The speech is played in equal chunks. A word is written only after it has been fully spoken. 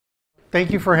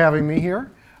Thank you for having me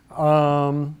here.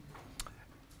 Let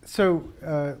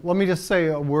me just say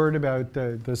a word about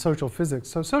the social physics.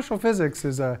 So social physics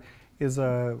is a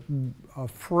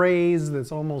phrase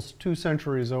that's almost 2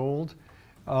 centuries old.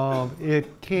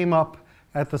 It came up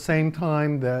at the same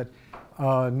time that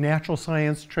natural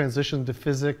science transitioned to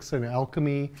physics and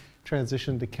alchemy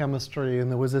transitioned to chemistry, and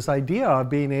there was this idea of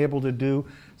being able to do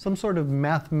some sort of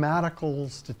mathematical,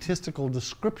 statistical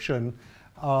description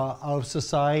of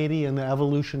society and the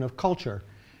evolution of culture.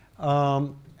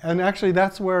 And actually,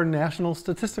 that's where national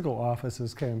statistical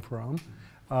offices came from.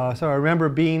 So I remember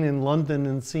being in London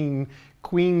and seeing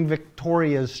Queen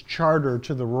Victoria's charter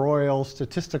to the Royal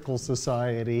Statistical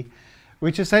Society,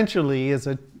 which essentially is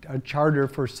a charter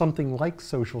for something like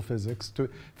social physics,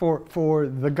 for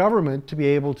the government to be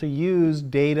able to use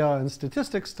data and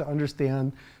statistics to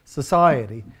understand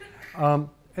society. And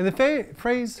the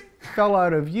phrase fell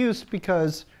out of use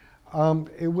because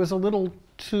it was a little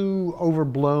too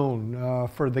overblown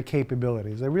for the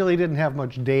capabilities. They really didn't have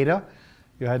much data.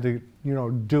 You had to,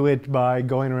 do it by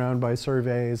going around by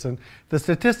surveys. And the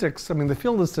statistics, the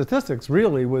field of statistics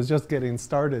really was just getting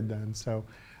started then. So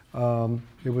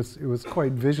it was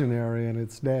quite visionary in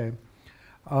its day.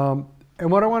 And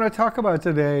what I want to talk about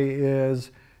today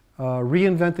is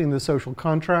reinventing the social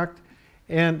contract.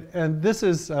 And this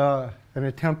is an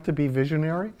attempt to be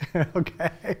visionary,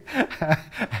 okay,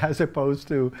 as opposed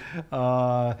to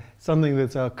something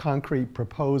that's a concrete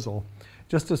proposal.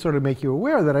 Just to sort of make you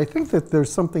aware that I think that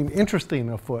there's something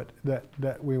interesting afoot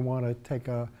that we want to take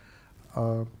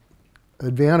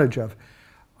advantage of.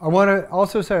 I want to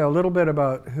also say a little bit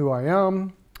about who I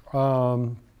am,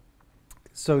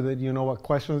 so that you know what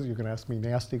questions, you can ask me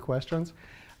nasty questions.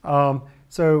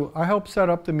 So I helped set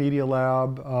up the Media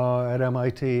Lab at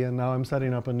MIT, and now I'm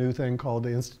setting up a new thing called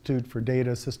the Institute for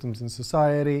Data, Systems, and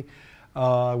Society.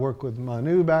 I work with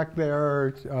Manu back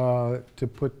there to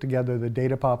put together the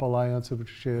Data Pop Alliance,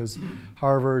 which is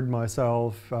Harvard,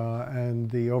 myself, and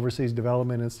the Overseas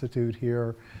Development Institute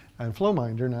here, and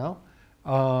Flowminder now,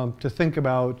 to think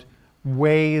about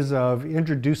ways of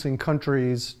introducing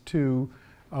countries to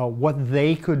what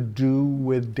they could do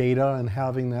with data and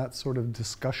having that sort of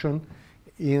discussion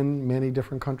in many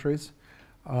different countries.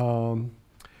 I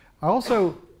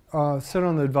also sit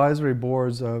on the advisory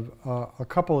boards of a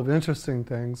couple of interesting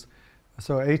things.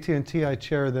 So AT&T, I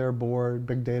chair their board,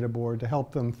 big data board, to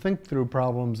help them think through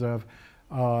problems of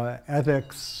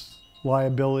ethics,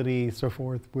 liability, so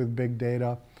forth with big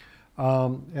data.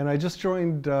 And I just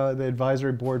joined the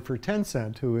advisory board for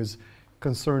Tencent, who is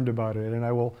concerned about it. And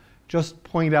I will just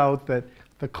point out that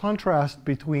the contrast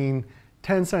between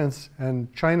Tencent's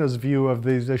and China's view of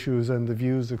these issues and the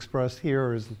views expressed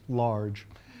here is large.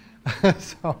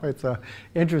 So it's an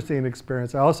interesting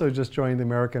experience. I also just joined the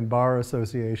American Bar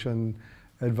Association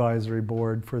advisory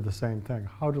board for the same thing.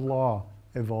 How does law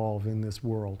evolve in this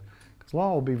world? Because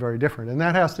law will be very different. And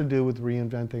that has to do with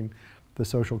reinventing the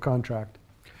social contract.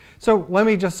 So let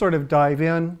me just sort of dive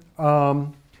in.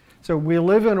 So we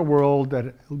live in a world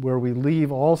where we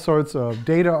leave all sorts of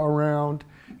data around.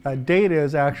 That data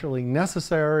is actually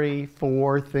necessary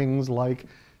for things like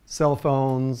cell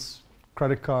phones,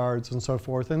 credit cards, and so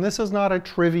forth. And this is not a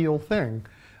trivial thing.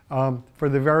 For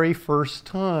the very first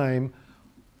time,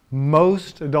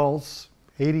 most adults,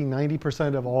 80,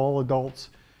 90% of all adults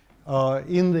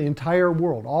in the entire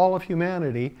world, all of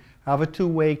humanity, have a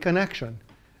two-way connection.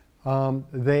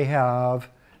 They have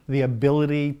the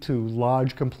ability to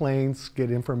lodge complaints, get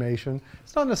information.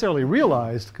 It's not necessarily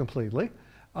realized completely,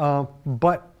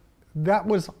 but that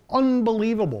was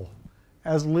unbelievable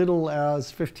as little as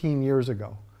 15 years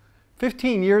ago.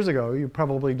 15 years ago, you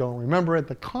probably don't remember it,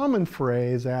 the common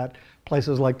phrase at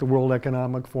places like the World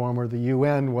Economic Forum or the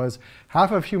UN was,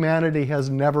 half of humanity has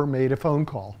never made a phone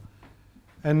call.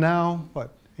 And now,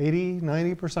 what, 80,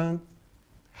 90%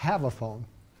 have a phone.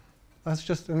 That's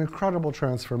just an incredible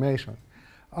transformation.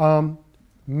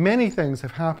 Many things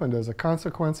have happened as a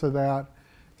consequence of that.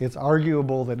 It's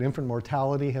arguable that infant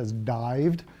mortality has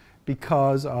dived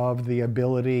because of the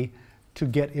ability to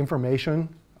get information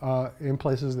in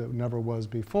places that never was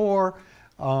before.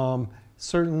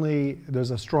 Certainly,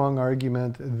 there's a strong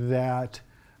argument that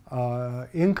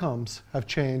incomes have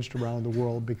changed around the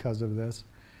world because of this.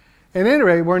 At any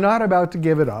rate, we're not about to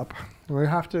give it up. We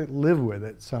have to live with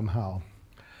it somehow.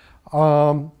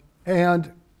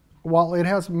 And while it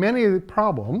has many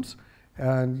problems,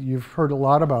 and you've heard a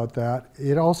lot about that,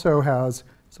 it also has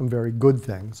some very good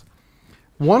things.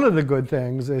 One of the good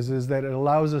things is that it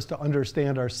allows us to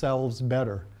understand ourselves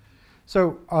better.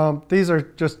 So these are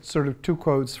just sort of two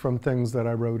quotes from things that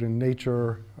I wrote in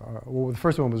Nature. Well, the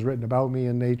first one was written about me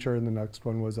in Nature, and the next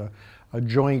one was a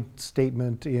joint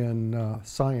statement in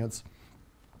Science.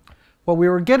 What we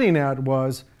were getting at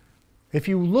was, if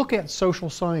you look at social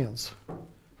science,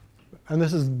 and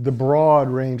this is the broad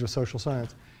range of social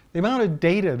science, the amount of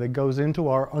data that goes into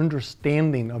our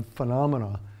understanding of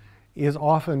phenomena is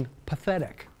often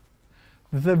pathetic.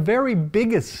 The very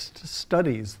biggest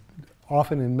studies,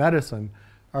 often in medicine,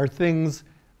 are things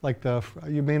like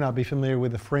you may not be familiar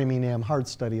with the Framingham heart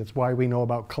study. It's why we know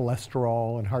about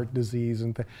cholesterol and heart disease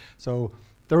and so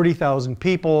 30,000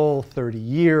 people, 30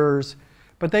 years,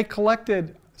 but they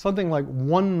collected something like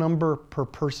 1 number per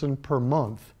person per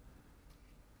month.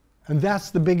 And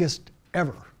that's the biggest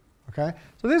ever, okay?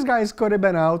 So these guys could have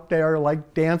been out there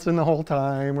like dancing the whole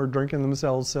time or drinking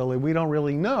themselves silly. We don't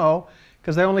really know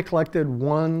because they only collected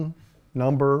 1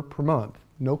 number per month,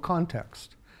 no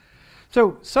context.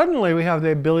 So suddenly we have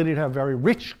the ability to have very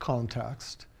rich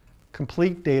context,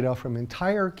 complete data from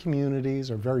entire communities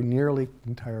or very nearly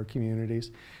entire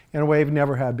communities in a way we've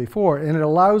never had before. And it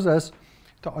allows us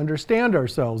to understand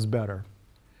ourselves better.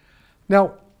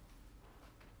 Now,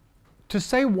 to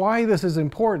say why this is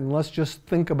important, let's just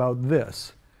think about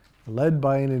this. Led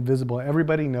by an invisible,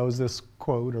 everybody knows this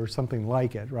quote or something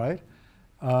like it, right?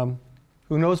 Who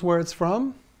knows where it's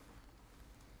from?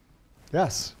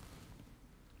 Yes.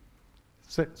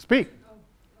 Speak.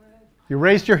 You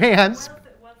raised your hands.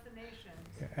 Wealth of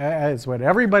Nations. It's what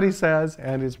everybody says,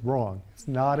 and it's wrong. It's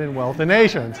not in Wealth of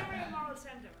Nations. Theory of moral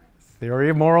sentiments. Theory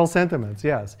of moral sentiments,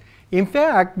 yes. In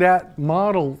fact, that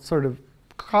model sort of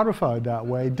codified that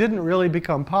way didn't really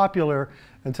become popular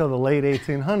until the late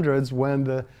 1800s when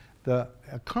the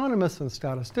economists and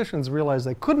statisticians realized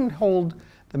they couldn't hold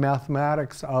the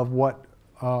mathematics of what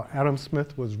Adam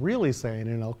Smith was really saying,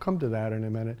 and I'll come to that in a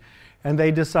minute. And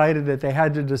they decided that they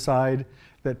had to decide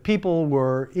that people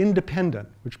were independent,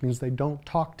 which means they don't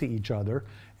talk to each other,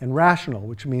 and rational,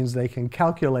 which means they can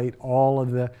calculate all of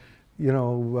the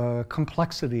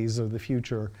complexities of the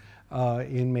future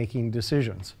in making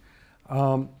decisions.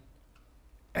 And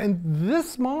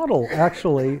this model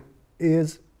actually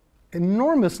is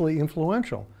enormously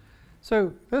influential.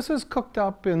 So this is cooked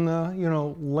up in the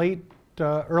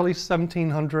early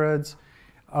 1700s.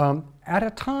 At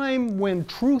a time when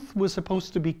truth was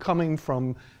supposed to be coming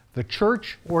from the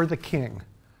church or the king,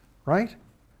 right?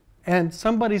 And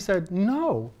somebody said,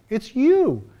 no, it's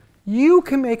you. You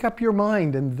can make up your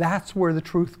mind, and that's where the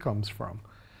truth comes from.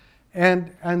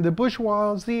 And the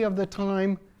bourgeoisie of the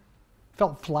time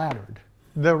felt flattered.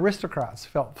 The aristocrats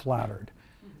felt flattered.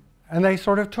 And they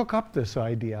sort of took up this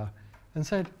idea and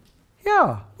said,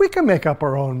 yeah, we can make up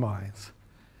our own minds.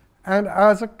 And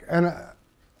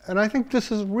I think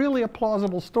this is really a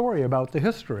plausible story about the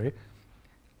history.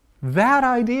 That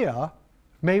idea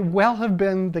may well have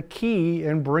been the key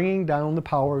in bringing down the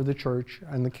power of the church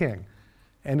and the king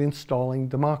and installing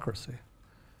democracy.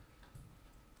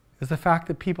 Is the fact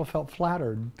that people felt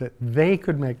flattered that they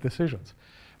could make decisions.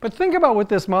 But think about what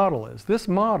this model is. This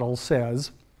model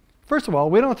says, first of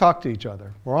all, we don't talk to each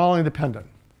other. We're all independent.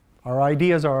 Our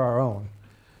ideas are our own.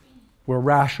 We're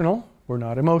rational. We're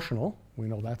not emotional. We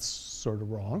know that's sort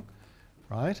of wrong,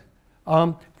 right?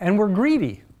 And we're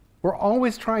greedy. We're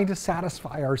always trying to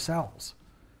satisfy ourselves.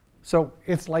 So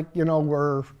it's like,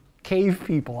 we're cave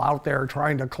people out there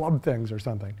trying to club things or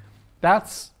something.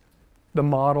 That's the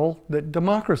model that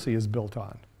democracy is built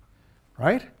on,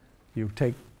 right? You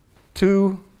take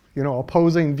two,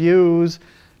 opposing views,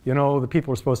 the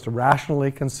people are supposed to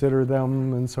rationally consider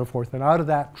them and so forth, and out of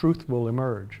that, truth will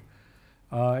emerge.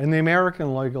 In the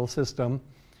American legal system,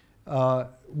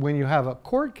 when you have a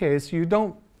court case, you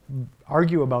don't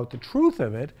argue about the truth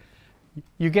of it.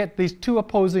 You get these two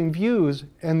opposing views,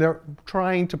 and they're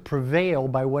trying to prevail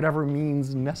by whatever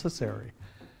means necessary.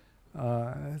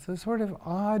 It's a sort of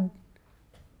odd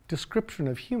description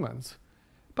of humans.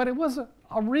 But it was a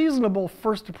reasonable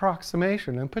first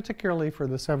approximation, and particularly for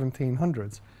the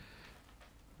 1700s.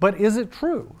 But is it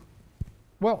true?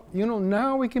 Well,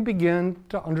 now we can begin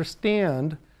to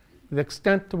understand the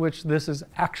extent to which this is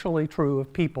actually true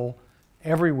of people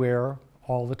everywhere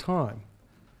all the time.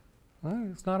 Well,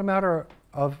 it's not a matter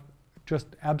of just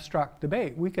abstract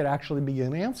debate. We could actually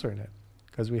begin answering it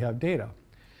because we have data.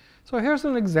 So here's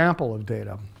an example of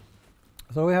data.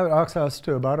 So we have access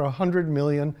to about 100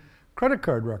 million credit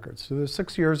card records. So there's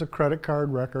 6 years of credit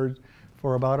card records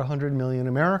for about 100 million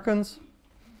Americans.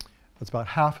 That's about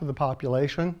half of the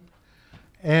population.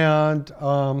 And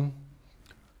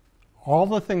all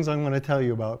the things I'm going to tell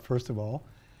you about, first of all,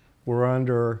 were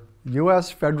under US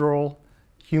federal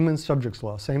human subjects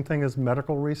law. Same thing as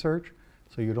medical research.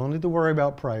 So you don't need to worry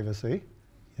about privacy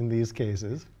in these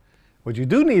cases. What you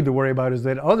do need to worry about is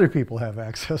that other people have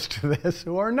access to this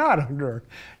who are not under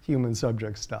human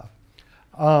subject stuff.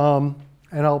 And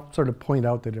I'll sort of point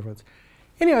out the difference.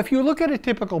 Anyhow, if you look at a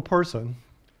typical person,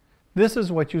 this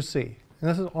is what you see. And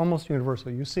this is almost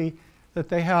universal. You see that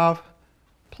they have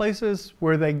places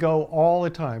where they go all the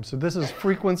time. So this is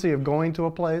frequency of going to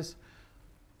a place.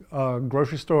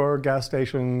 Grocery store, gas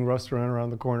station, restaurant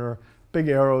around the corner. Big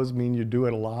arrows mean you do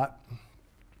it a lot.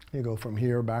 You go from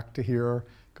here back to here,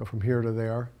 go from here to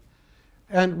there.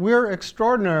 And we're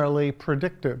extraordinarily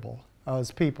predictable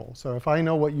as people. So if I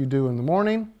know what you do in the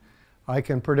morning, I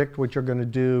can predict what you're going to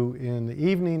do in the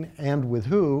evening and with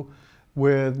who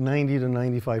with 90 to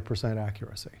 95%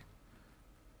 accuracy.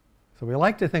 So we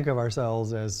like to think of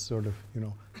ourselves as sort of,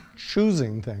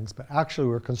 choosing things, but actually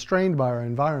we're constrained by our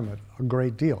environment a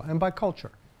great deal, and by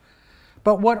culture.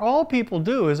 But what all people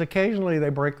do is occasionally they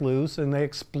break loose and they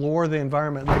explore the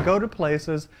environment. They go to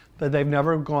places that they've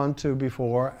never gone to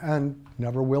before and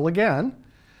never will again.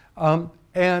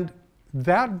 And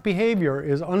that behavior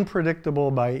is unpredictable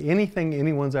by anything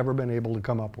anyone's ever been able to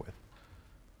come up with.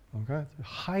 Okay? It's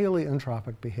highly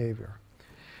entropic behavior.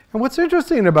 And what's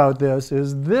interesting about this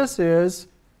is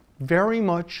very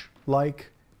much like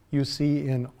you see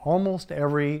in almost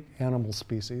every animal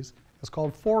species. It's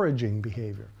called foraging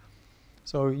behavior.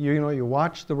 So you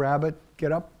watch the rabbit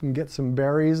get up and get some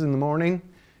berries in the morning.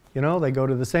 They go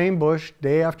to the same bush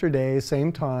day after day,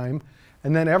 same time.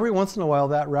 And then every once in a while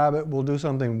that rabbit will do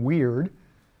something weird,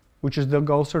 which is they'll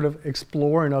go sort of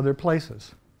explore in other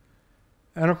places.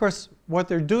 And of course, what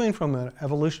they're doing from an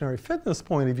evolutionary fitness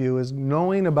point of view is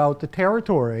knowing about the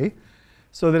territory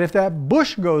so that if that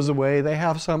bush goes away, they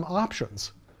have some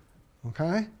options.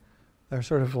 Okay? They're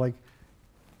sort of like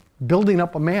building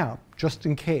up a map just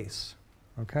in case.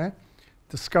 Okay?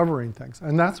 Discovering things.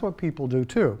 And that's what people do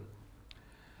too.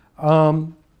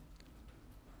 And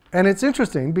it's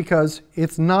interesting because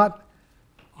it's not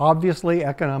obviously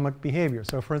economic behavior.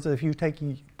 So for instance, if you take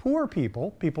poor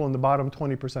people in the bottom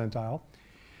 20 percentile,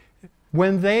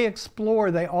 when they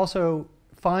explore, they also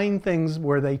find things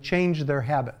where they change their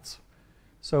habits.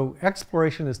 So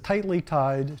exploration is tightly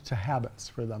tied to habits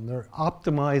for them. They're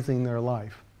optimizing their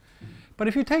life. But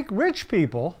if you take rich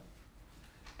people,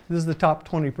 this is the top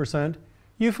 20%,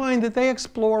 you find that they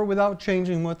explore without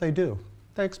changing what they do.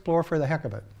 They explore for the heck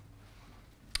of it.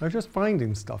 They're just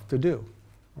finding stuff to do,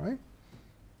 right?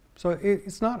 So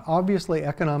it's not obviously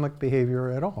economic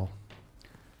behavior at all.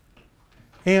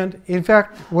 And in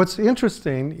fact, what's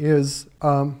interesting is,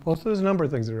 well, so there's a number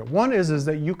of things there. One is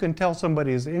that you can tell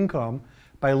somebody's income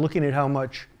by looking at how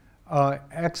much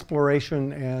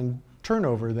exploration and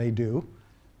turnover they do.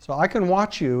 So I can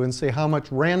watch you and see how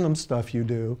much random stuff you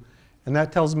do, and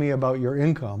that tells me about your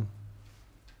income.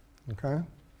 Okay?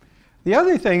 The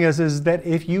other thing is that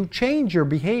if you change your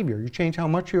behavior, you change how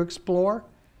much you explore,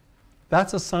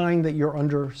 that's a sign that you're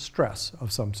under stress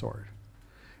of some sort.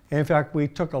 And in fact, we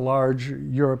took a large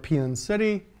European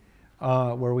city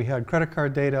where we had credit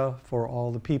card data for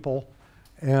all the people.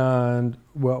 And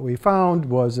what we found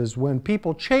is when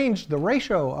people changed the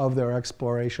ratio of their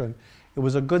exploration, it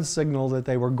was a good signal that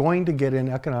they were going to get in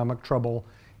economic trouble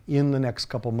in the next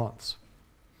couple months.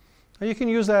 Now, you can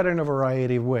use that in a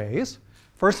variety of ways.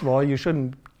 First of all, you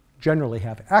shouldn't generally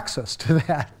have access to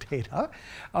that data.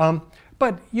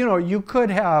 But you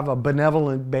could have a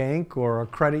benevolent bank or a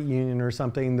credit union or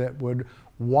something that would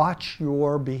watch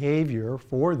your behavior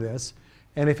for this.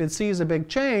 And if it sees a big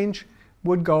change,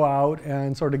 would go out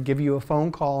and sort of give you a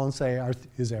phone call and say,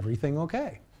 is everything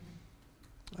okay?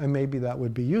 And maybe that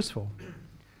would be useful.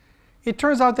 It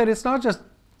turns out that it's not just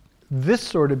this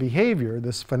sort of behavior,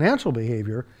 this financial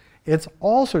behavior, it's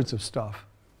all sorts of stuff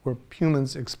where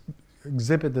humans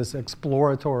exhibit this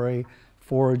exploratory,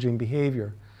 foraging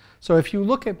behavior. So if you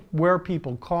look at where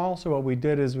people call, so what we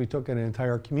did is we took an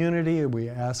entire community and we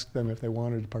asked them if they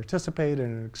wanted to participate in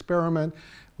an experiment.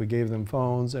 We gave them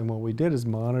phones, and what we did is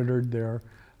monitored their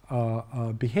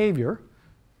behavior,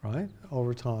 right,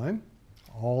 over time.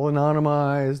 All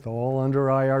anonymized, all under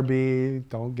IRB.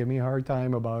 Don't give me a hard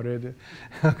time about it.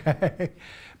 Okay.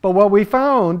 But what we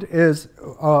found is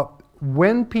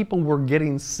when people were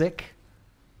getting sick,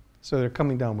 so they're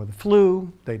coming down with the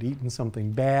flu, they'd eaten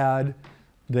something bad,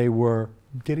 they were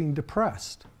getting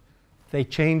depressed, they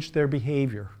changed their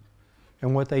behavior.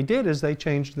 And what they did is they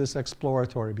changed this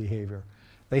exploratory behavior.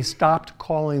 They stopped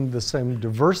calling the same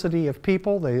diversity of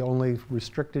people. They only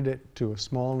restricted it to a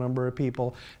small number of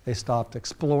people. They stopped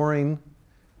exploring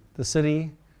the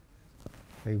city.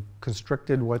 They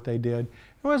constricted what they did.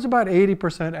 It was about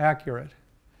 80% accurate.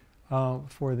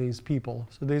 for these people.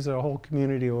 So these are a whole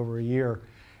community over a year.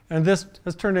 And this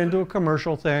has turned into a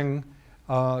commercial thing.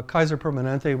 Kaiser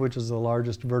Permanente, which is the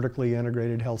largest vertically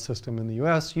integrated health system in the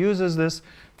US, uses this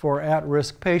for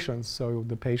at-risk patients. So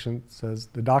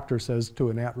the doctor says to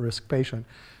an at-risk patient,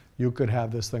 you could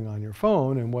have this thing on your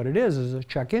phone, and what it is a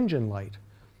check engine light.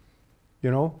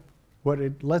 You know, what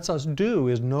it lets us do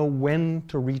is know when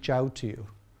to reach out to you.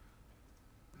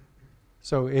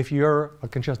 So if you're a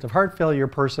congestive heart failure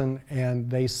person and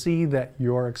they see that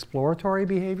your exploratory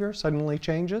behavior suddenly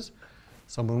changes,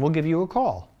 someone will give you a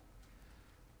call.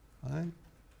 Right?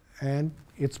 And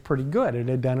it's pretty good at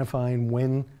identifying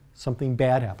when something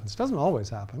bad happens. It doesn't always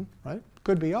happen, right? It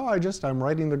could be, oh, I'm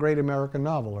writing the great American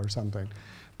novel or something.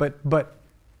 But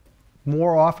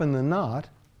more often than not,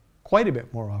 quite a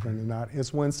bit more often than not,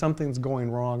 is when something's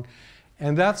going wrong.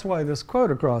 And that's why this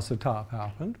quote across the top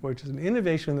happened, which is an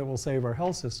innovation that will save our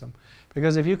health system.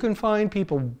 Because if you can find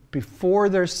people before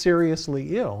they're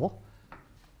seriously ill,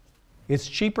 it's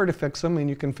cheaper to fix them and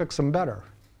you can fix them better.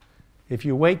 If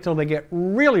you wait till they get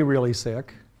really, really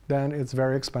sick, then it's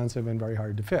very expensive and very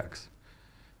hard to fix.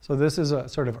 So this is a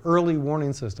sort of early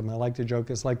warning system. I like to joke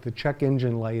it's like the check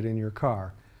engine light in your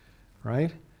car,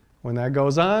 right? When that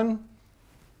goes on,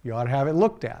 you ought to have it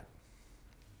looked at.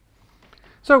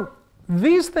 So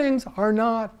these things are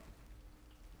not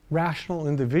rational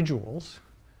individuals,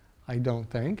 I don't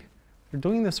think. They're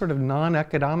doing this sort of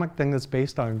non-economic thing that's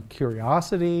based on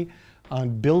curiosity, on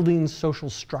building social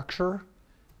structure.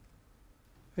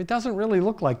 It doesn't really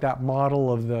look like that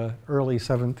model of the early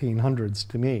 1700s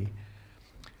to me.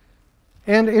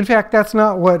 And in fact, that's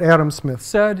not what Adam Smith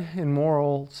said in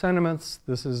Moral Sentiments.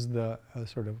 This is the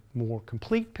sort of more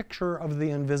complete picture of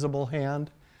the invisible hand.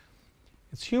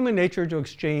 It's human nature to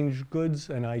exchange goods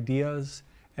and ideas,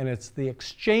 and it's the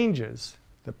exchanges,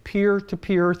 the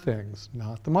peer-to-peer things,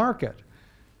 not the market,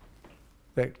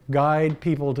 that guide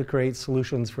people to create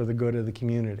solutions for the good of the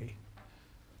community.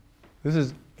 This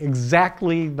is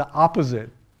exactly the opposite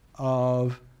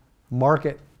of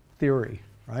market theory,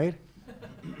 right?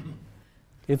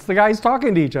 It's the guys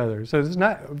talking to each other. So it's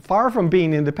not far from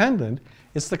being independent.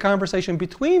 It's the conversation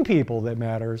between people that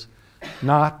matters,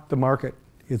 not the market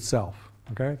itself.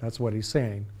 Okay, that's what he's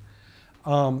saying.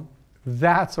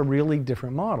 That's a really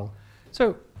different model.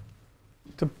 So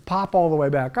to pop all the way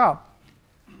back up,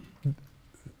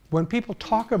 when people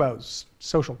talk about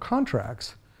social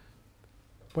contracts,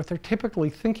 what they're typically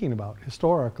thinking about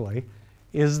historically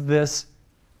is this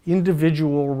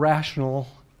individual rational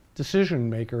decision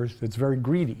maker that's very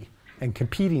greedy and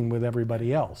competing with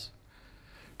everybody else.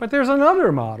 But there's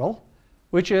another model,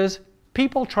 which is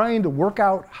people trying to work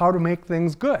out how to make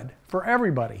things good for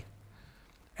everybody,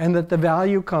 and that the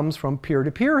value comes from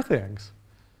peer-to-peer things.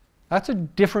 That's a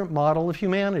different model of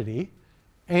humanity,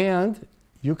 and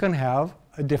you can have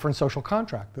a different social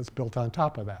contract that's built on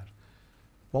top of that.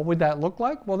 What would that look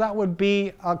like? Well, that would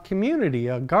be a community,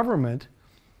 a government,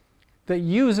 that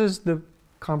uses the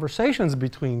conversations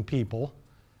between people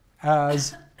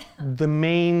as the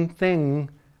main thing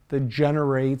that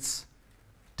generates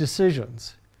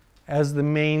decisions, as the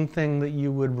main thing that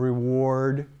you would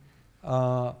reward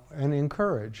and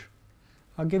encourage.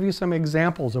 I'll give you some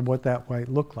examples of what that might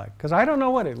look like, because I don't know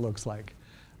what it looks like.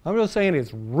 I'm just saying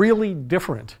it's really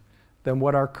different than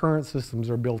what our current systems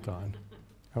are built on,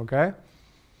 okay?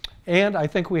 And I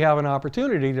think we have an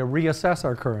opportunity to reassess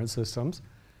our current systems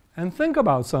and think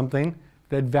about something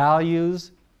that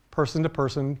values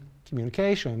person-to-person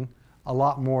communication a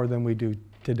lot more than we do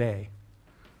today,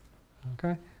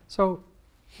 okay? So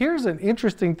here's an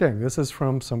interesting thing. This is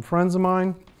from some friends of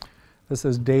mine. This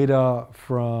is data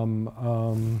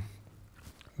from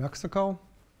Mexico.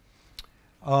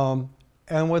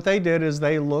 And what they did is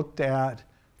they looked at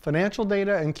financial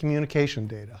data and communication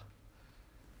data.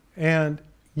 And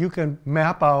you can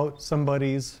map out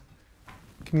somebody's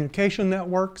communication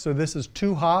network. So this is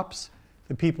 2 hops,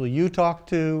 the people you talk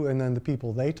to and then the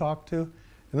people they talk to.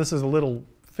 And this is a little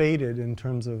faded in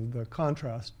terms of the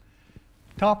contrast.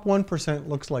 Top 1%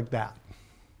 looks like that,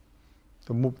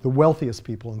 the wealthiest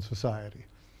people in society.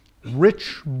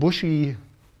 Rich, bushy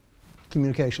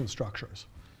communication structures,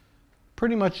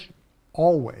 pretty much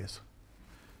always.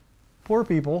 Poor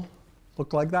people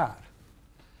look like that.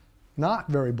 Not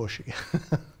very bushy,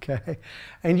 okay?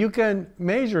 And you can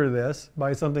measure this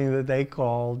by something that they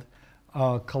called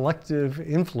collective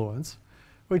influence,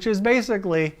 which is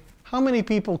basically how many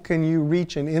people can you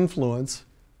reach and influence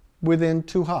within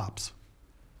 2 hops?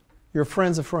 Your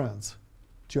friends of friends.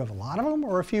 Do you have a lot of them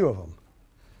or a few of them?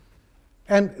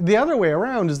 And the other way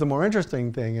around is the more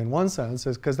interesting thing in one sense,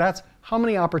 is because that's how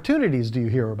many opportunities do you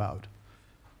hear about,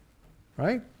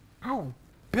 right? Oh,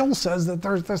 Bill says that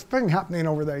there's this thing happening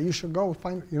over there. You should go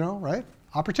find, right?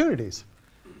 Opportunities.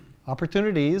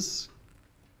 Opportunities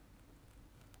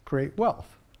create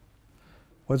wealth.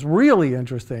 What's really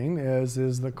interesting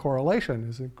is the correlation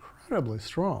is incredibly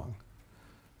strong.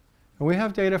 And we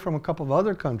have data from a couple of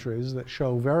other countries that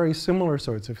show very similar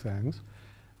sorts of things,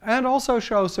 and also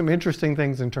show some interesting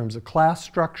things in terms of class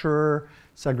structure,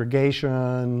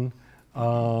 segregation,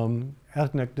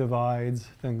 ethnic divides,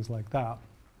 things like that.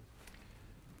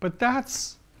 But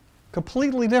that's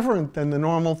completely different than the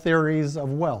normal theories of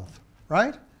wealth,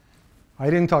 right? I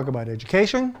didn't talk about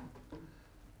education.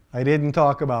 I didn't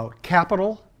talk about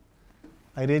capital.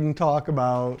 I didn't talk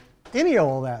about any of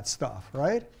all that stuff,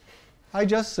 right? I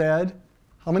just said,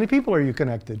 how many people are you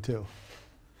connected to?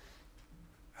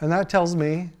 And that tells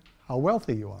me how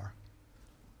wealthy you are.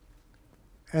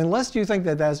 Unless you think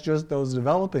that that's just those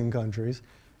developing countries,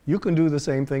 you can do the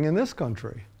same thing in this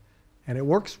country. And it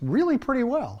works really pretty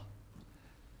well.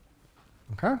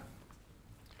 Okay?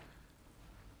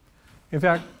 In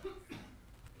fact,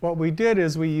 what we did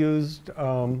is we used,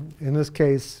 in this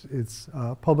case, it's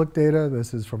public data.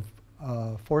 This is from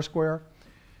Foursquare.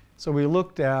 So we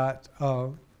looked at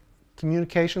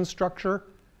communication structure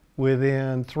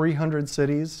within 300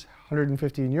 cities,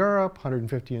 150 in Europe,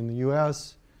 150 in the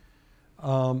US.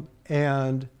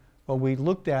 And what we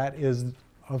looked at is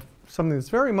something that's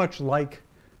very much like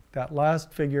that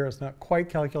last figure. It's not quite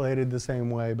calculated the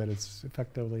same way, but it's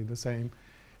effectively the same.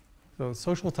 So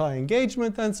social tie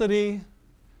engagement density,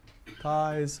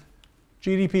 ties,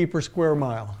 GDP per square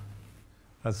mile.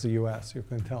 That's the US, you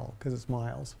can tell, because it's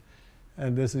miles.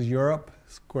 And this is Europe,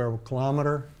 square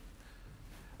kilometer.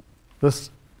 This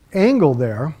angle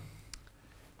there,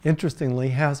 interestingly,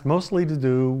 has mostly to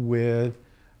do with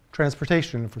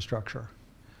transportation infrastructure.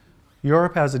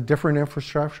 Europe has a different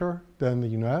infrastructure than the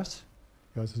US.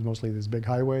 The US is mostly these big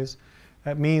highways.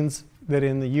 That means that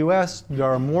in the US, there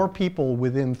are more people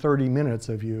within 30 minutes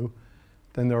of you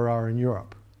than there are in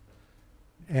Europe.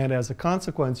 And as a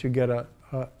consequence, you get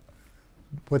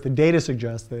what the data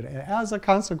suggests that as a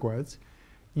consequence,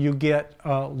 you get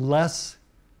less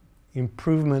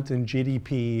improvement in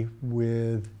GDP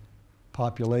with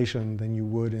population than you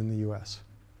would in the US.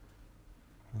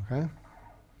 Okay?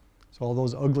 So all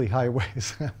those ugly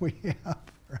highways that we have,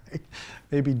 right?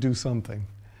 Maybe do something.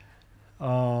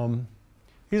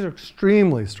 These are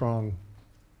extremely strong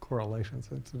correlations,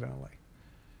 incidentally.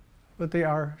 But they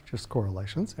are just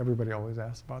correlations. Everybody always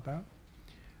asks about that.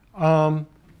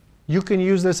 You can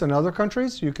use this in other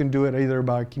countries. You can do it either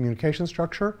by communication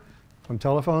structure from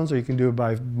telephones, or you can do it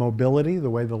by mobility, the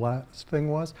way the last thing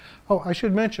was. Oh, I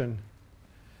should mention,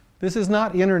 this is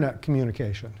not internet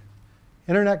communication.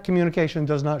 Internet communication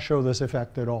does not show this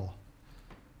effect at all.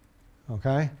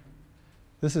 Okay?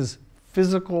 This is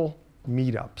physical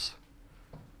meetups.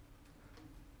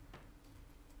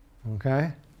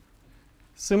 Okay?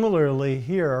 Similarly,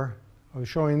 here, I was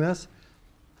showing this.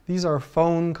 These are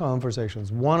phone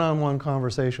conversations, one-on-one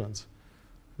conversations.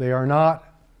 They are not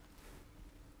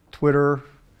Twitter.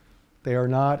 They are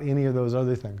not any of those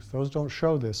other things. Those don't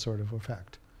show this sort of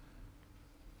effect.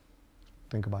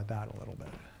 Think about that a little bit.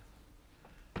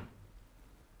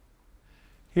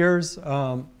 Here's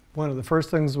one of the first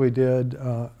things we did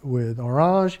with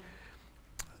Orange.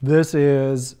 This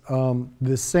is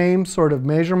the same sort of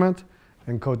measurement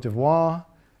in Côte d'Ivoire,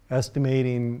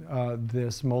 estimating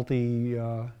this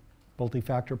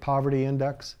multi-factor poverty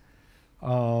index.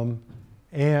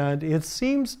 And it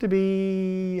seems to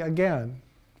be, again,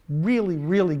 really,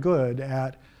 really good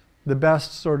at the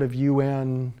best sort of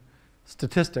UN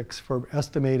statistics for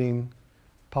estimating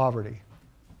poverty.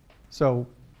 So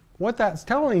what that's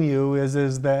telling you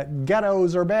is that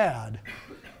ghettos are bad.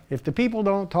 If the people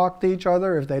don't talk to each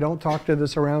other, if they don't talk to the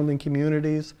surrounding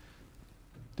communities,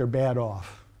 they're bad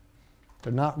off.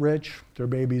 They're not rich, their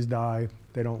babies die,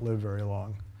 they don't live very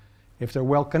long. If they're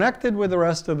well connected with the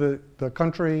rest of the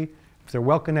country, if they're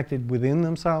well connected within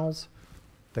themselves,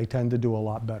 they tend to do a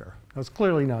lot better. That's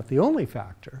clearly not the only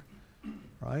factor,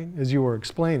 right? As you were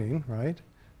explaining, right?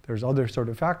 There's other sort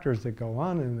of factors that go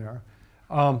on in there,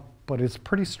 but it's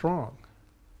pretty strong.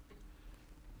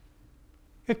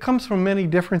 It comes from many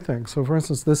different things. So for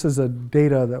instance, this is a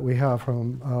data that we have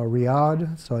from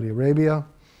Riyadh, Saudi Arabia.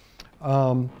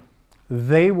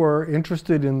 They were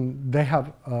interested in, they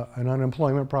have an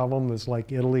unemployment problem that's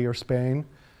like Italy or Spain,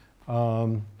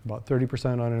 about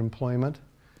 30% unemployment.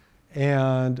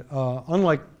 And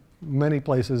unlike many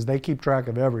places, they keep track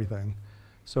of everything.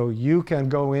 So you can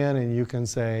go in and you can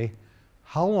say,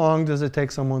 how long does it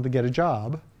take someone to get a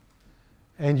job?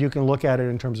 And you can look at it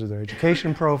in terms of their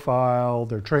education profile,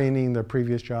 their training, their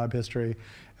previous job history.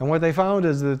 And what they found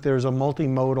is that there's a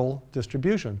multimodal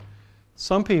distribution.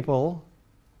 Some people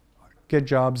get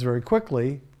jobs very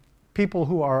quickly. People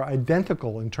who are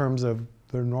identical in terms of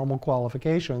their normal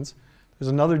qualifications, there's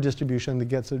another distribution that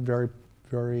gets it very,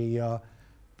 very,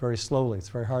 very slowly. It's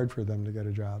very hard for them to get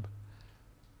a job.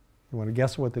 You want to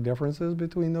guess what the difference is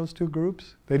between those two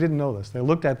groups? They didn't know this. They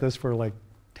looked at this for like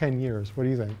 10 years. What do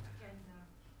you think?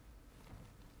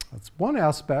 That's one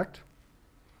aspect,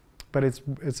 but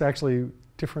it's actually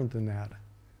different than that.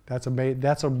 That's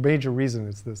a major reason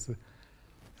it's this. It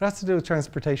has to do with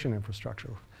transportation infrastructure.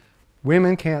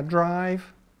 Women can't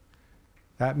drive.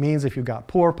 That means if you've got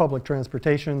poor public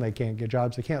transportation, they can't get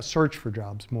jobs. They can't search for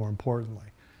jobs, more importantly,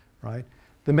 right?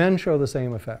 The men show the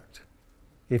same effect.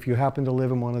 If you happen to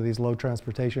live in one of these low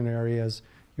transportation areas,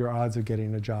 your odds of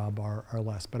getting a job are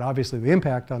less. But obviously the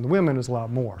impact on the women is a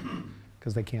lot more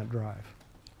because they can't drive.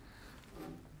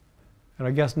 And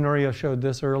I guess Nuria showed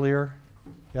this earlier.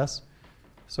 Yes?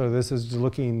 So this is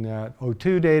looking at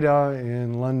O2 data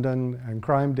in London and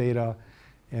crime data.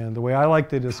 And the way I like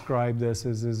to describe this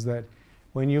is that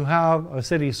when you have a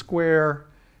city square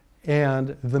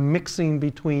and the mixing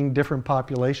between different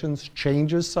populations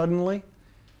changes suddenly,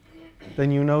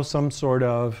 then you know some sort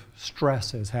of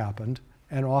stress has happened,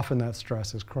 and often that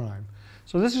stress is crime.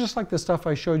 So this is just like the stuff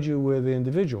I showed you with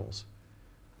individuals.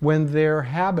 When their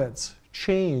habits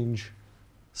change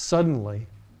suddenly,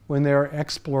 when their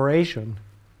exploration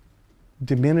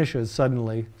diminishes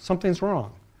suddenly, something's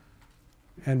wrong.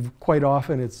 And quite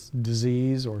often it's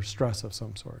disease or stress of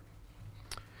some sort.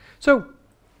 So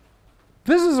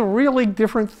this is a really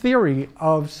different theory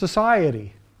of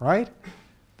society, right?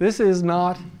 This is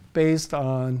not based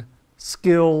on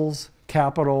skills,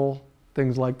 capital,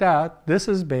 things like that. This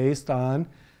is based on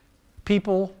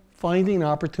people finding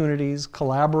opportunities,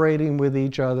 collaborating with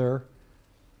each other,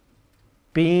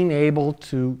 being able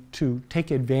to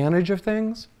take advantage of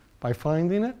things by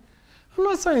finding it. I'm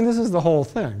not saying this is the whole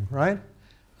thing, right?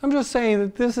 I'm just saying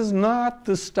that this is not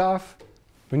the stuff.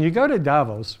 When you go to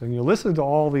Davos and you listen to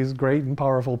all these great and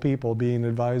powerful people being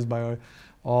advised by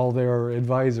all their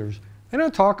advisors, they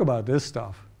don't talk about this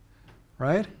stuff,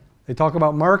 right? They talk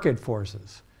about market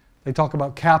forces. They talk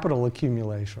about capital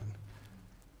accumulation.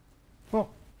 Well,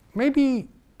 maybe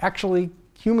actually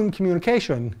human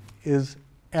communication is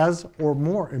as or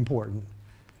more important,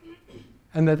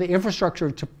 and that the infrastructure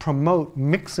to promote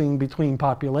mixing between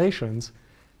populations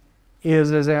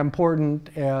is as important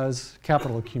as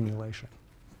capital accumulation.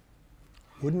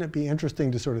 Wouldn't it be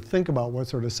interesting to sort of think about what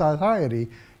sort of society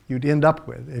you'd end up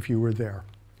with if you were there?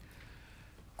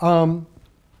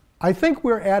 I think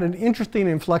we're at an interesting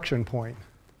inflection point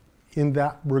in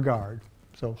that regard.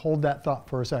 So hold that thought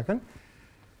for a second.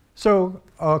 So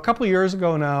a couple of years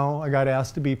ago now, I got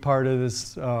asked to be part of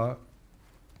this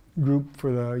group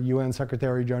for the UN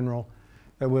Secretary General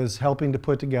that was helping to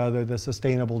put together the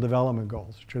Sustainable Development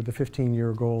Goals, which are the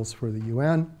 15-year goals for the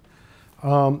UN.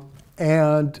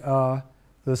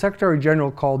 The Secretary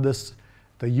General called this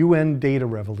the UN data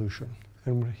revolution.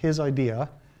 And his idea,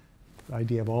 the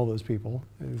idea of all those people,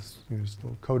 his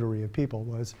little coterie of people,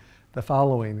 was the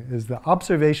following, is the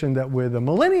observation that with the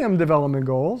Millennium Development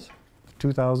Goals,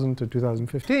 2000 to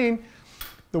 2015,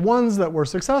 the ones that were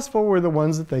successful were the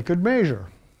ones that they could measure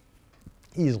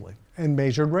easily and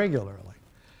measured regularly.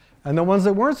 And the ones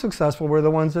that weren't successful were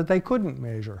the ones that they couldn't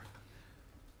measure.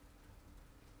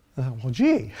 Well,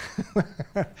 gee,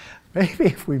 maybe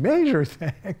if we measure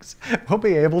things, we'll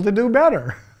be able to do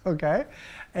better, okay?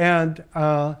 And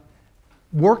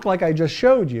work like I just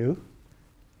showed you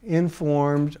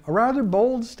informed a rather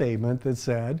bold statement that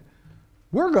said,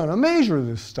 we're going to measure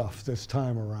this stuff this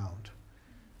time around.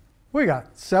 We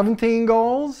got 17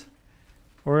 goals.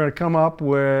 We're going to come up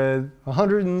with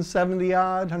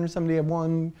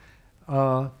 171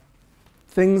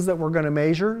 things that we're going to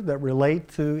measure that relate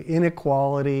to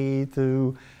inequality,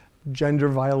 to gender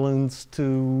violence,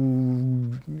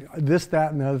 to this,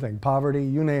 that, and the other thing, poverty,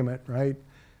 you name it, right?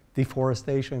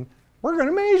 Deforestation. We're going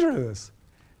to measure this.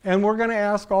 And we're going to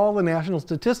ask all the national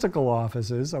statistical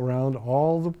offices around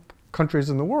all the countries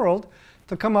in the world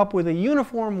to come up with a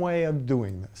uniform way of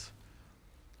doing this.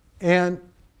 And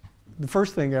the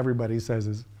first thing everybody says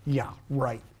is, yeah,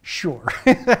 right, sure.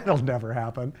 That'll never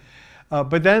happen.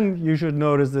 But then you should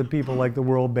notice that people like the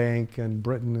World Bank and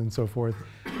Britain and so forth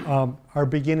are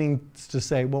beginning to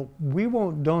say, well, we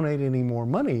won't donate any more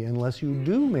money unless you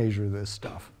do measure this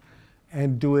stuff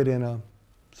and do it in a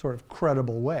sort of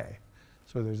credible way.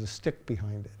 So there's a stick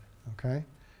behind it, okay?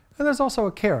 And there's also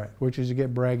a carrot, which is you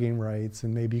get bragging rights,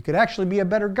 and maybe you could actually be a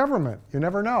better government. You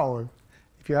never know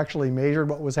if you actually measured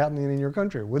what was happening in your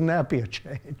country. Wouldn't that be a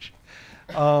change?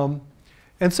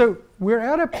 And so we're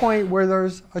at a point where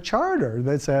there's a charter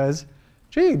that says,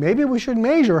 gee, maybe we should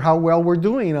measure how well we're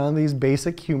doing on these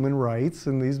basic human rights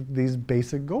and these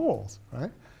basic goals,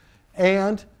 right?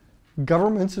 And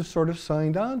governments have sort of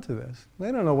signed on to this.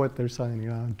 They don't know what they're signing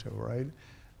on to, right?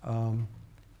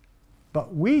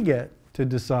 But we get to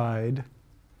decide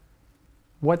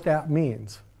what that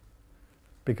means,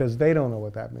 because they don't know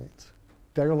what that means.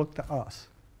 They look to us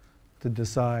to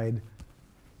decide,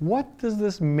 what does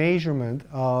this measurement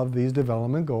of these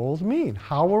development goals mean?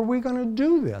 How are we going to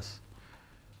do this?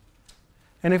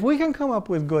 And if we can come up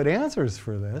with good answers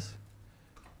for this,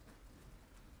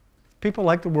 people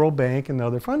like the World Bank and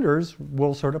other funders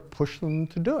will sort of push them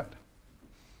to do it.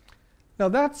 Now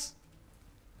that's,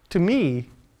 to me,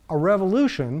 a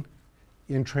revolution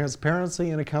in transparency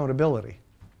and accountability.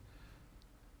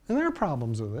 And there are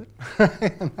problems with it.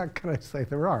 I'm not going to say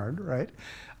there aren't, right?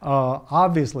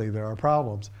 Obviously there are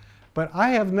problems. But I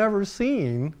have never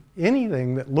seen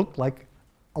anything that looked like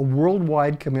a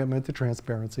worldwide commitment to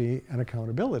transparency and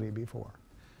accountability before.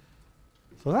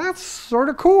 So that's sort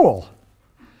of cool.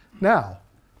 Now,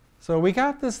 so we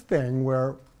got this thing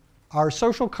where our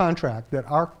social contract that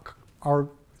our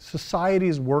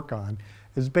societies work on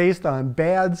is based on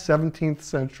bad 17th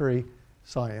century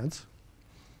science.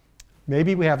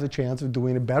 Maybe we have the chance of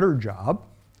doing a better job.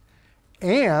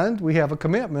 And we have a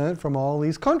commitment from all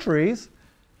these countries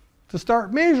to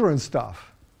start measuring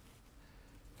stuff.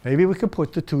 Maybe we could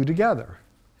put the two together.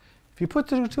 If you put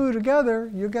the two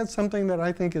together, you get something that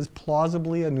I think is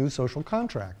plausibly a new social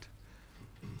contract.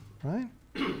 Right?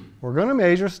 We're going to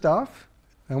measure stuff,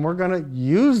 and we're going to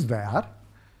use that.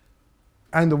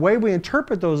 And the way we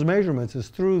interpret those measurements is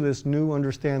through this new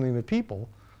understanding of people,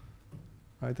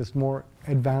 right? This more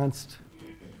advanced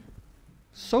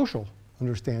social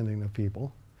understanding of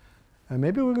people. And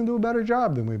maybe we can do a better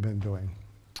job than we've been doing.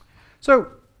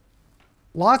 So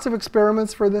lots of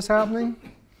experiments for this happening.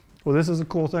 Well, this is a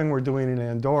cool thing we're doing in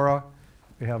Andorra.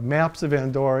 We have maps of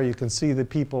Andorra. You can see the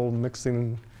people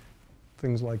mixing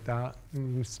things like that.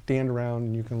 And you stand around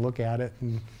and you can look at it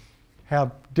and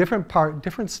have the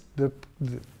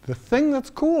thing that's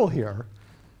cool here,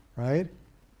 right,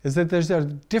 is that there's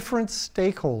different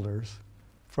stakeholders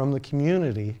from the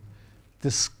community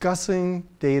discussing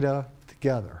data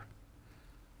together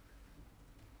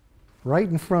right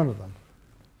in front of them.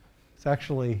 It's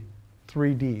actually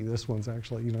 3D. This one's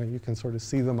actually, you can sort of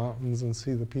see the mountains and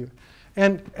see the people.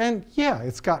 And yeah,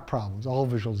 it's got problems. All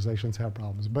visualizations have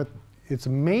problems. But it's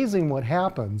amazing what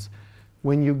happens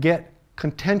when you get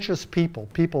contentious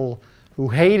people who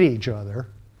hate each other,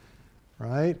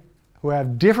 right, who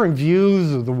have different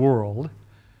views of the world,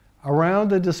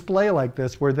 around a display like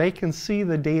this where they can see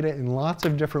the data in lots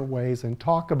of different ways and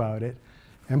talk about it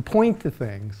and point to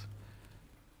things.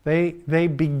 They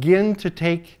begin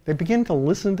to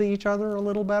listen to each other a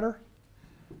little better.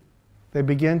 They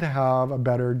begin to have a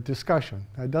better discussion.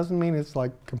 That doesn't mean it's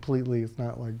like completely, it's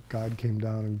not like God came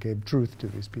down and gave truth to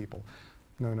these people.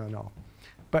 No.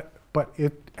 But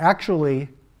it actually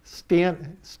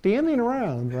standing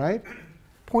around, right,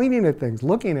 pointing at things,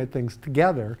 looking at things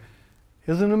together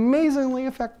is an amazingly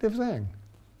effective thing.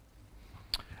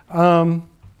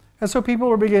 And so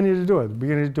people are beginning to do it. They're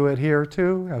beginning to do it here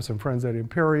too. I have some friends at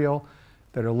Imperial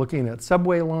that are looking at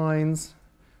subway lines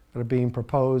that are being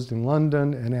proposed in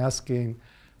London and asking,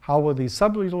 how will these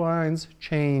subway lines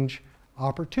change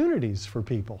opportunities for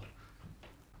people?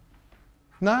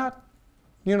 Not,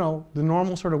 the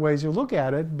normal sort of ways you look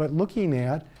at it, but looking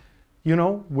at,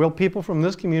 will people from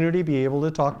this community be able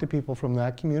to talk to people from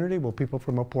that community? Will people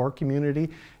from a poor community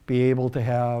be able to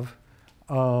have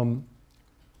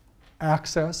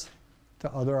access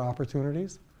to other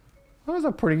opportunities? That was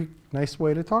a pretty nice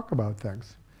way to talk about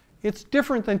things. It's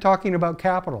different than talking about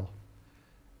capital.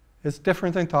 It's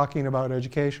different than talking about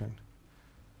education.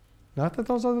 Not that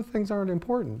those other things aren't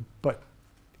important, but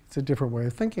it's a different way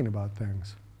of thinking about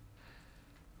things.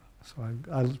 So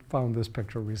I found this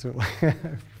picture recently. You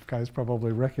guys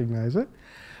probably recognize it.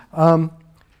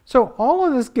 So all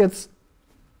of this gets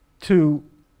to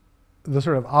the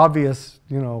sort of obvious,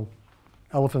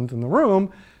 elephant in the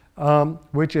room,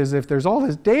 which is if there's all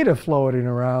this data floating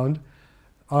around,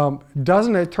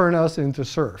 doesn't it turn us into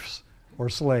serfs or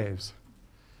slaves?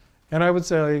 And I would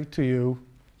say to you,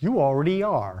 you already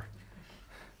are.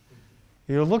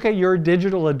 You look at your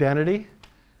digital identity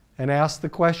and ask the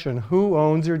question, who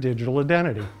owns your digital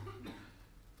identity?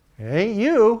 It ain't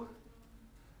you.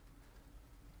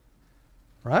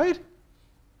 Right?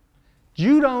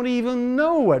 You don't even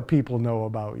know what people know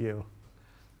about you.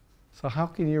 So how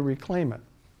can you reclaim it?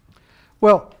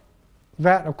 Well,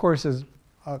 that, of course, is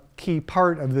a key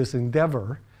part of this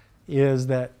endeavor, is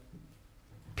that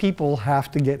people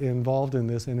have to get involved in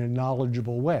this in a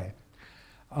knowledgeable way.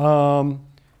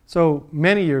 So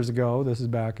many years ago, this is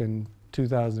back in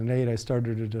 2008, I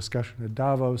started a discussion at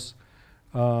Davos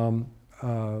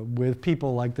with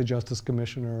people like the Justice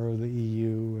Commissioner of the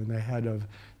EU and the head of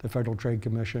the Federal Trade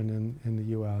Commission in the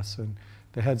US and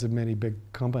the heads of many big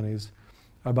companies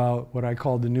about what I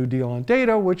call the New Deal on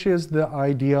data, which is the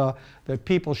idea that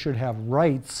people should have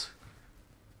rights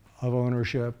of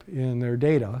ownership in their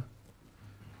data.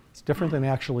 It's different than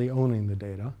actually owning the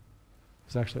data.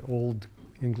 It's actually old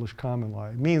English common law.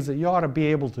 It means that you ought to be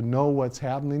able to know what's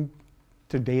happening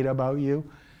to data about you,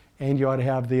 and you ought to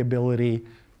have the ability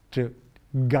to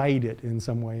guide it in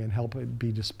some way and help it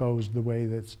be disposed the way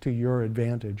that's to your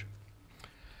advantage.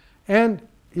 And,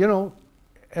 you know,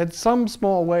 in some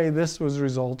small way, this was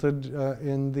resulted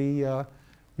in the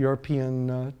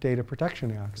European Data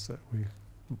Protection Acts that we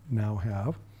now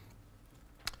have.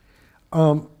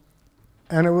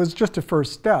 And it was just a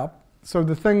first step. So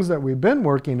the things that we've been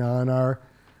working on are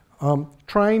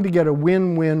trying to get a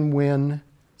win-win-win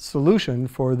solution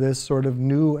for this sort of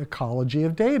new ecology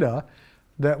of data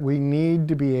that we need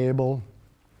to be able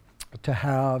to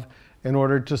have in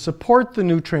order to support the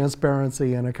new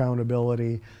transparency and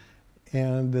accountability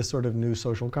and this sort of new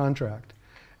social contract.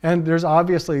 And there's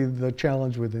obviously the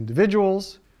challenge with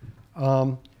individuals.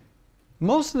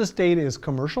 Most of this data is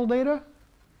commercial data.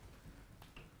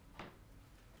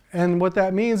 And what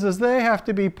that means is they have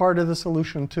to be part of the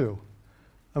solution too.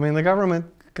 I mean, the government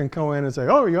can go in and say,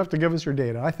 oh, you have to give us your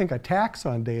data. I think a tax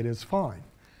on data is fine,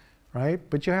 right?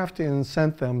 But you have to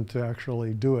incent them to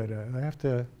actually do it. They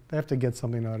have to get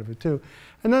something out of it too.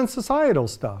 And then societal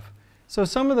stuff. So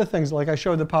some of the things, like I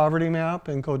showed the poverty map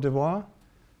in Côte d'Ivoire,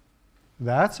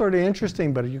 that's sort of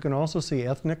interesting, but you can also see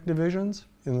ethnic divisions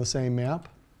in the same map.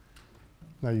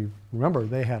 Now you remember,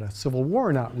 they had a civil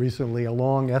war not recently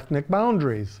along ethnic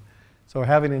boundaries. So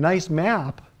having a nice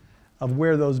map of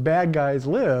where those bad guys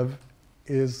live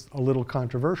is a little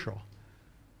controversial.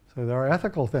 So there are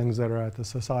ethical things that are at the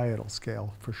societal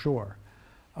scale, for sure.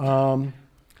 And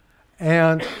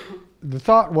the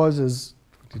thought is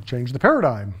to change the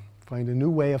paradigm, find a new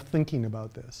way of thinking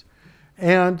about this.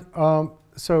 And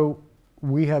so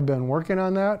we have been working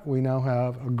on that. We now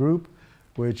have a group,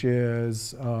 which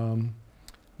is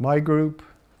my group,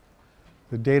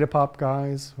 the Data Pop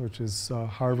guys, which is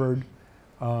Harvard,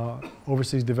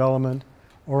 Overseas Development.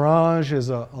 Orange is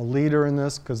a leader in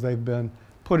this because they've been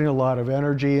putting a lot of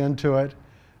energy into it.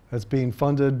 It's being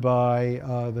funded by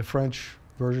the French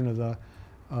version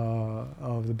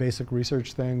of the basic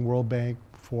research thing, World Bank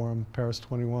Forum, Paris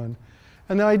 21.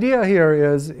 And the idea here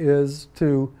is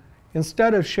to,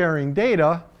 instead of sharing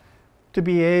data, to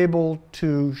be able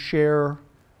to share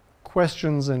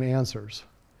questions and answers.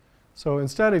 So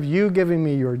instead of you giving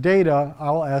me your data,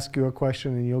 I'll ask you a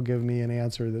question and you'll give me an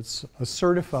answer that's a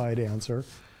certified answer,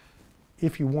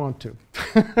 if you want to.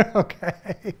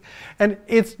 Okay? And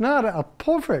it's not a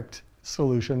perfect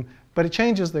solution, but it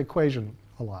changes the equation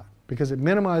a lot because it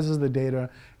minimizes the data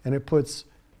and it puts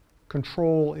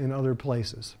control in other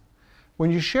places.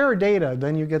 When you share data,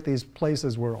 then you get these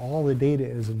places where all the data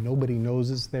is and nobody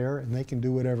knows it's there and they can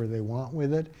do whatever they want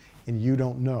with it and you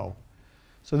don't know.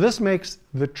 So this makes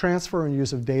the transfer and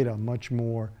use of data much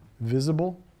more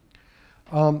visible.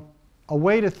 A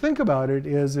way to think about it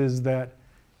is that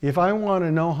if I want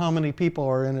to know how many people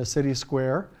are in a city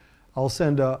square, I'll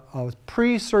send a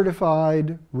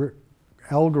pre-certified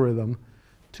algorithm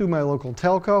to my local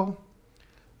telco.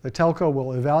 The telco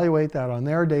will evaluate that on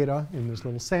their data in this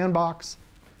little sandbox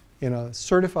in a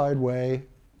certified way.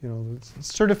 You know, it's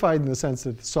certified in the sense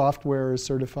that the software is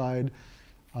certified.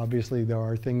 Obviously, there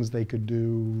are things they could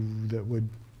do that would,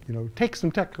 you know, take some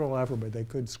technical effort, but they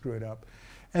could screw it up.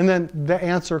 And then the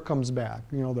answer comes back.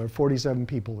 You know, there are 47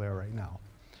 people there right now,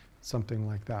 something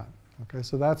like that. Okay,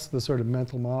 so that's the sort of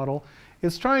mental model.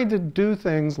 It's trying to do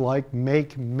things like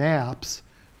make maps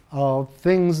of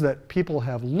things that people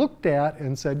have looked at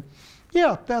and said,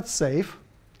 yeah, that's safe.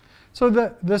 So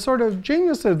the sort of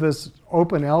genius of this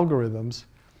open algorithms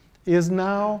is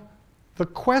now the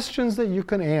questions that you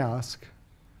can ask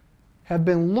have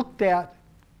been looked at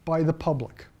by the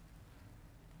public.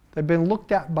 They've been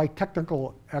looked at by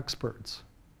technical experts.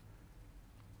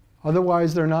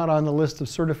 Otherwise, they're not on the list of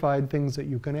certified things that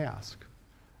you can ask.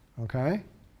 Okay?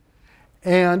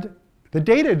 And the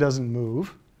data doesn't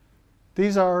move.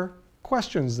 These are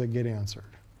questions that get answered.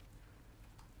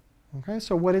 Okay?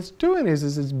 So what it's doing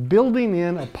is it's building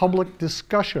in a public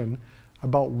discussion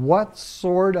about what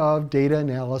sort of data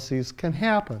analyses can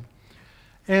happen.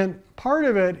 And part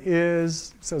of it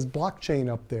is, it says blockchain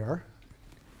up there.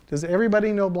 Does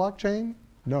everybody know blockchain?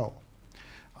 No.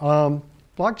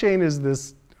 Blockchain is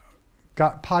this,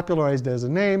 got popularized as a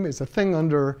name. It's a thing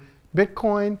under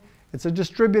Bitcoin. It's a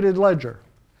distributed ledger.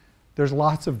 There's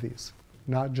lots of these,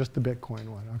 not just the Bitcoin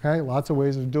one, okay? Lots of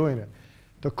ways of doing it.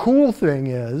 The cool thing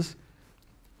is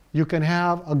you can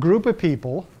have a group of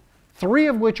people, 3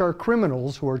 of which are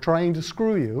criminals who are trying to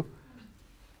screw you,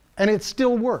 and it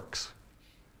still works.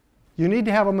 You need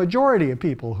to have a majority of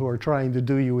people who are trying to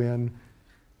do you in,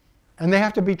 and they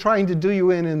have to be trying to do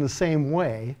you in the same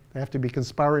way. They have to be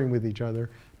conspiring with each other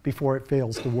before it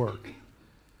fails to work.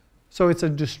 So it's a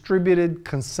distributed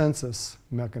consensus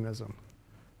mechanism,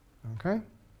 okay?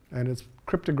 And it's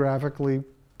cryptographically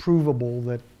provable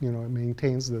that, you know, it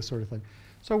maintains this sort of thing.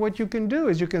 So what you can do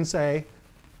is you can say,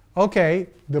 okay,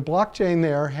 the blockchain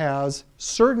there has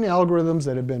certain algorithms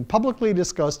that have been publicly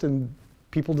discussed and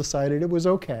people decided it was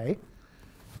okay.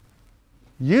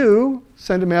 You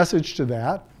send a message to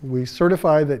that. We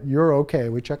certify that you're okay.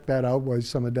 We check that out with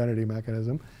some identity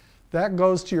mechanism. That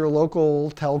goes to your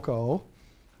local telco.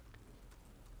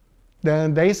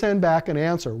 Then they send back an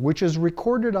answer, which is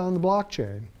recorded on the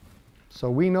blockchain. So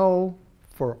we know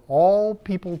for all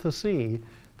people to see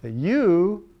that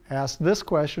you asked this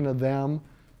question of them,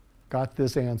 got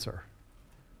this answer.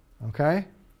 Okay?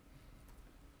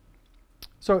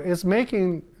 So it's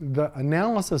making the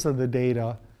analysis of the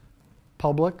data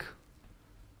public,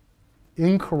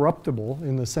 incorruptible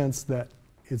in the sense that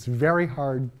it's very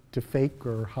hard to fake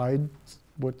or hide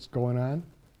what's going on.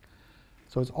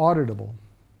 So it's auditable.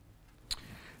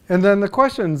 And then the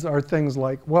questions are things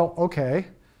like, well, okay,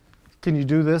 can you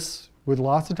do this with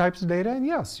lots of types of data? And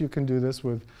yes, you can do this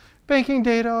with banking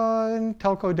data and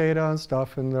telco data and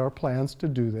stuff, and there are plans to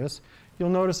do this. You'll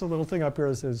notice a little thing up here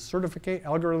that says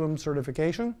algorithm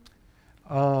certification.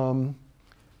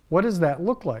 What does that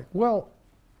look like? Well,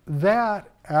 that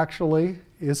actually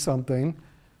is something,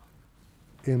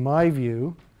 in my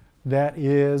view, that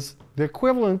is the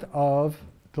equivalent of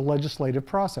the legislative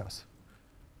process.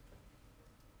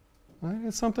 Right?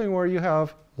 It's something where you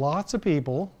have lots of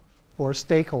people or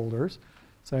stakeholders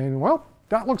saying, well,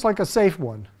 that looks like a safe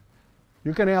one.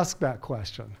 You can ask that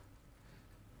question.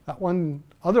 That one,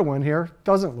 other one here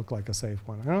doesn't look like a safe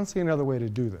one. I don't see another way to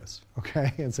do this,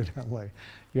 okay, incidentally.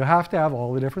 You have to have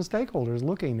all the different stakeholders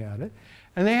looking at it.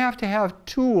 And they have to have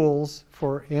tools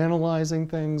for analyzing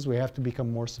things. We have to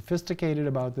become more sophisticated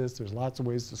about this. There's lots of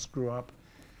ways to screw up.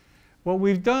 What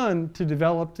we've done to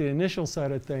develop the initial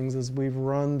set of things is we've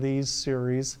run these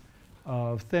series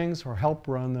of things, or helped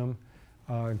run them,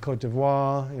 in Côte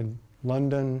d'Ivoire, in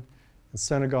London, in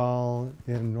Senegal,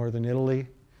 in northern Italy,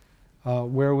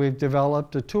 where we've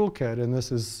developed a toolkit. And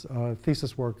this is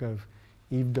thesis work of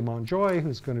Yves de Montjoy,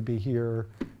 who's going to be here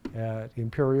at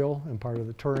Imperial and part of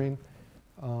the Turing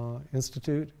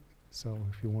Institute. So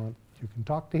if you want, you can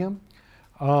talk to him.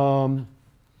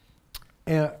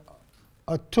 And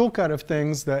a toolkit of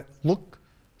things that look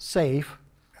safe.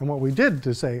 And what we did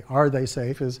to say, are they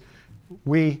safe, is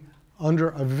we, under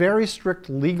a very strict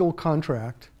legal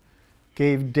contract,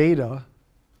 gave data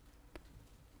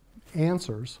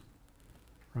answers,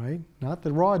 right? Not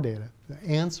the raw data, the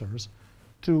answers,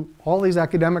 to all these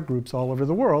academic groups all over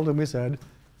the world. And we said,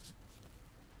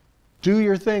 do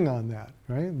your thing on that,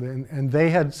 right? And they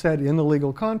had said in the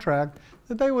legal contract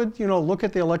that they would, you know, look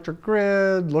at the electric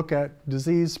grid, look at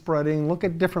disease spreading, look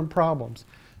at different problems.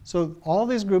 So all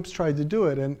these groups tried to do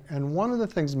it. And one of the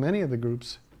things many of the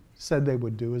groups said they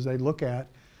would do is they'd look at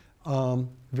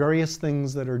various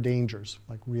things that are dangers,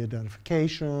 like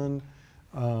re-identification,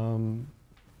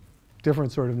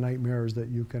 different sort of nightmares that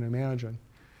you can imagine.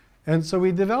 And so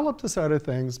we developed a set of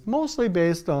things, mostly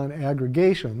based on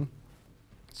aggregation,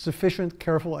 sufficient,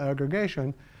 careful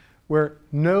aggregation, where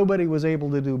nobody was able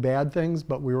to do bad things,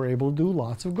 but we were able to do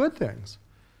lots of good things.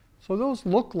 So those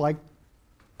look like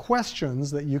questions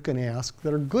that you can ask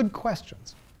that are good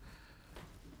questions.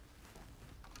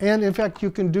 And in fact,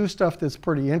 you can do stuff that's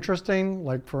pretty interesting.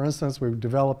 Like, for instance, we've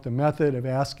developed a method of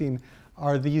asking,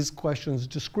 are these questions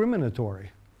discriminatory?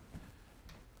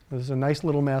 There's a nice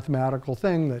little mathematical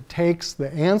thing that takes the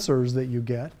answers that you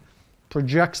get,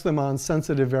 projects them on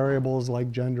sensitive variables like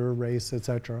gender, race,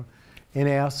 etc., and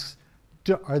asks,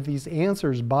 are these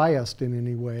answers biased in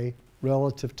any way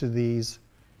relative to these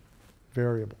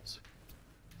variables?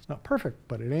 It's not perfect,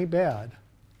 but it ain't bad.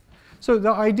 So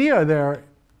the idea there,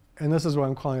 and this is what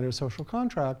I'm calling it a social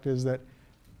contract, is that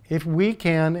if we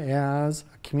can, as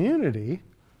a community,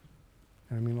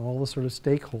 I mean all the sort of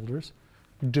stakeholders,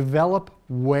 develop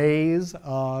ways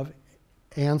of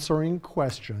answering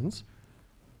questions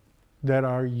that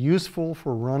are useful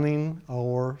for running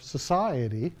our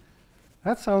society,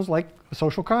 that sounds like a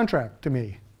social contract to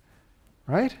me,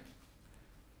 right?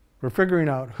 We're figuring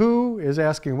out who is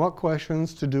asking what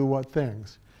questions to do what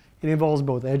things. It involves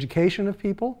both education of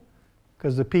people,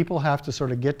 because the people have to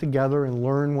sort of get together and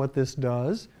learn what this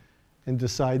does and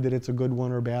decide that it's a good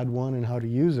one or a bad one and how to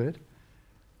use it.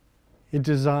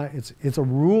 It's a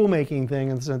rule-making thing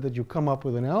in the sense that you come up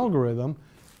with an algorithm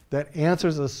that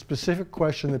answers a specific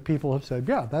question that people have said,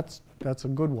 yeah, that's a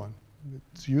good one.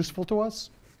 It's useful to us.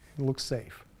 It looks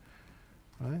safe,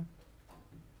 right?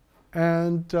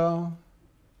 And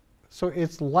so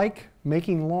it's like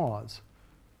making laws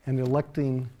and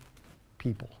electing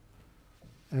people.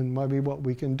 And maybe what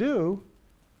we can do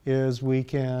is we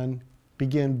can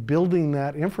begin building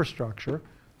that infrastructure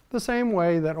the same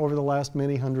way that over the last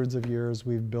many hundreds of years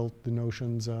we've built the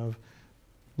notions of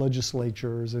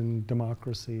legislatures and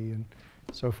democracy and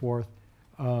so forth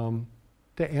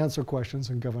to answer questions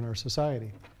and govern our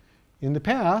society. In the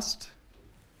past,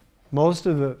 most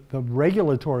of the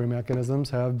regulatory mechanisms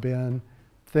have been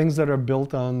things that are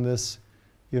built on this,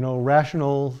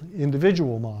 rational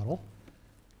individual model.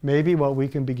 Maybe what we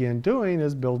can begin doing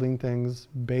is building things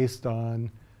based on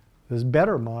this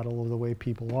better model of the way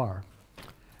people are.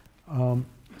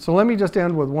 So let me just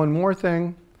end with one more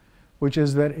thing, which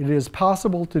is that it is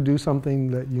possible to do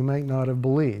something that you might not have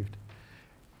believed.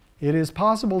 It is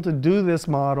possible to do this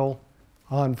model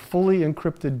on fully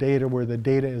encrypted data where the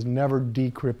data is never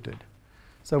decrypted.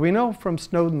 So we know from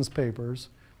Snowden's papers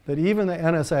that even the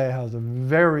NSA has a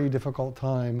very difficult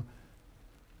time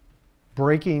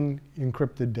breaking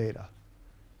encrypted data.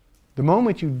 The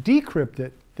moment you decrypt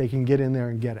it, they can get in there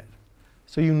and get it.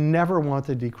 So you never want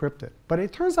to decrypt it. But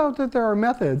it turns out that there are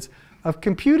methods of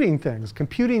computing things,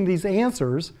 computing these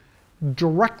answers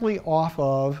directly off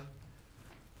of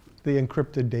the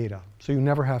encrypted data. So you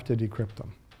never have to decrypt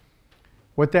them.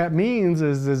 What that means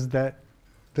is that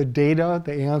the data,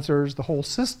 the answers, the whole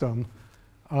system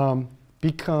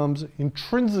becomes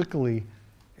intrinsically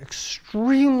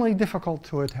extremely difficult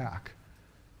to attack.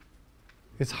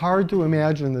 It's hard to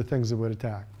imagine the things that would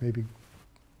attack. Maybe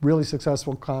really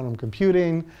successful quantum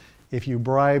computing, if you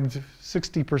bribed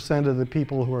 60% of the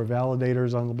people who are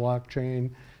validators on the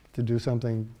blockchain to do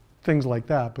something, things like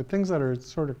that, but things that are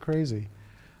sort of crazy.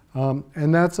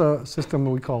 And that's a system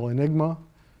we call Enigma.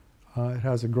 It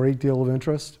has a great deal of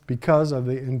interest because of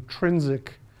the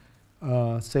intrinsic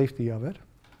safety of it.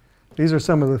 These are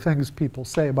some of the things people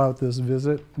say about this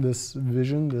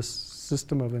vision, this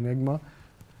system of Enigma.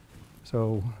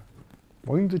 So,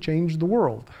 going to change the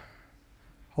world.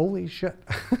 Holy shit.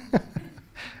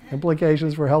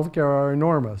 Implications for healthcare are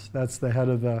enormous. That's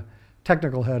the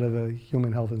technical head of the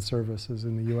Human Health and Services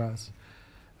in the US.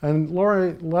 And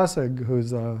Laurie Lessig,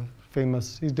 who's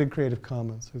he did Creative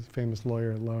Commons, who's a famous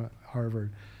lawyer at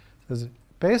Harvard, says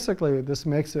basically this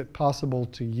makes it possible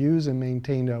to use and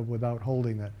maintain it without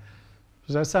holding it.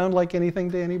 Does that sound like anything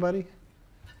to anybody?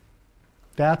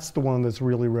 That's the one that's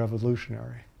really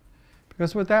revolutionary.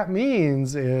 Because what that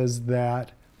means is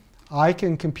that I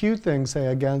can compute things, say,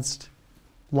 against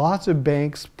lots of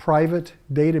banks' private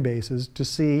databases to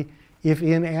see if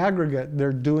in aggregate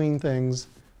they're doing things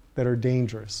that are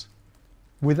dangerous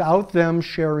without them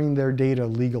sharing their data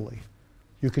legally.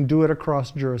 You can do it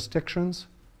across jurisdictions.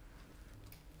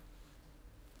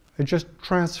 It just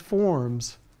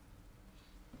transforms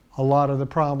a lot of the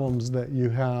problems that you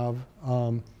have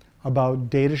about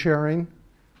data sharing,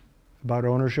 about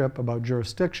ownership, about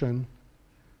jurisdiction,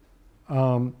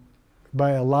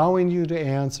 by allowing you to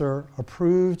answer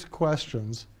approved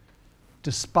questions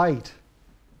despite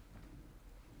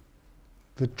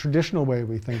the traditional way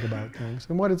we think about things.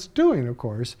 And what it's doing, of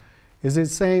course, is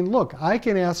it's saying, look, I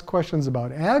can ask questions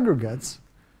about aggregates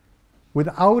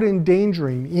without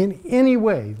endangering in any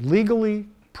way, legally,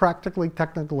 practically,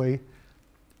 technically,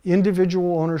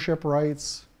 individual ownership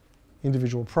rights,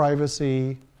 individual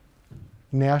privacy,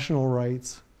 national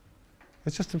rights.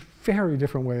 It's just a very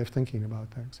different way of thinking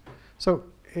about things. So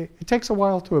it takes a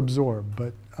while to absorb,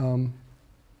 but it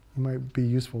might be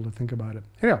useful to think about it.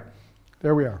 Anyhow,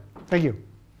 there we are. Thank you.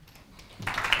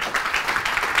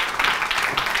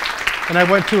 And I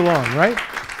went too long, right?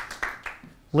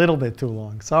 Little bit too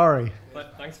long. Sorry.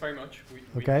 But thanks very much.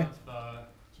 We Okay. have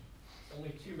only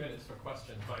 2 minutes for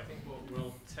questions, but I think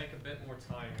we'll take a bit more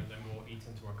time and then we'll eat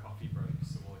into our coffee break.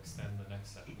 So we'll extend the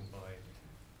next session by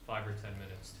 5 or 10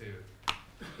 minutes too.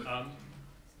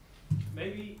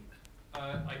 Maybe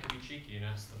I could be cheeky and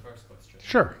ask the first question.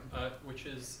 Sure. Which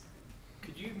is,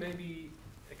 could you maybe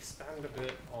expand a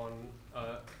bit on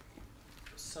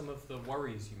some of the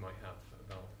worries you might have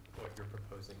about what you're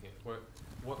proposing here?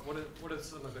 What are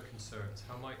some of the concerns?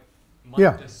 How might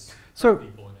Yeah. this So- help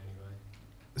people in any way?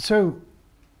 So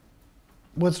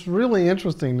what's really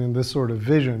interesting in this sort of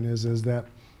vision is that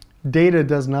data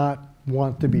does not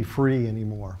want to be free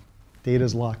anymore. Data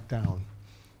is locked down,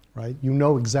 right? You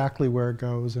know exactly where it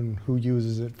goes and who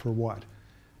uses it for what.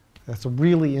 That's a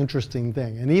really interesting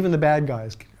thing. And even the bad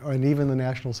guys, and even the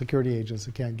national security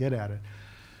agency can't get at it.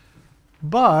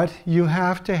 But you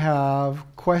have to have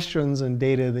questions and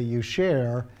data that you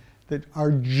share that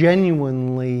are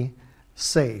genuinely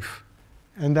safe.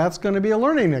 And that's going to be a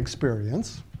learning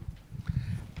experience,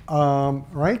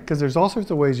 right? Because there's all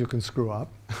sorts of ways you can screw up.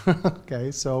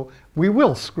 Okay, so we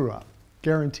will screw up,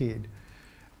 guaranteed.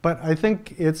 But I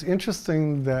think it's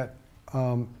interesting that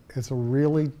it's a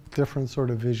really different sort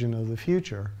of vision of the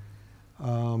future,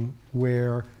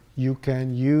 where you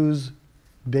can use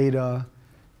data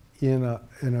in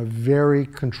a very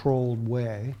controlled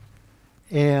way.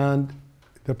 And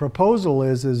the proposal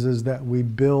is that we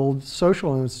build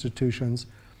social institutions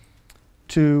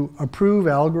to approve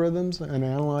algorithms and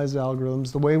analyze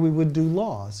algorithms the way we would do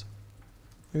laws.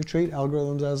 You treat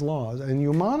algorithms as laws, and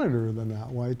you monitor them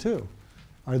that way too.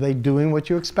 Are they doing what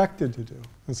you expected to do?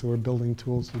 And so we're building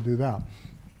tools to do that.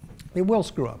 It will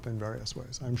screw up in various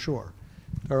ways, I'm sure.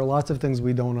 There are lots of things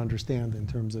we don't understand in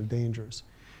terms of dangers.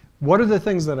 What are the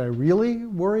things that I really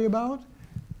worry about?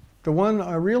 The one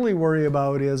I really worry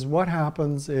about is what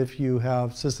happens if you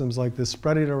have systems like this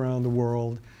spreading around the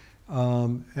world.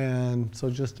 And so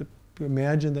just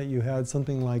imagine that you had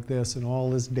something like this and all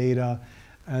this data,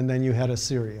 and then you had a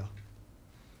Syria,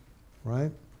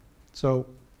 right? So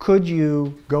could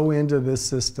you go into this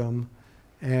system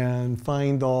and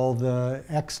find all the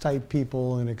X-type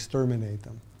people and exterminate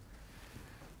them?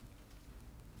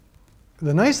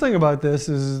 The nice thing about this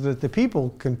is that the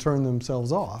people can turn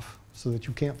themselves off so that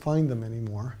you can't find them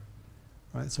anymore,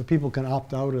 right? So people can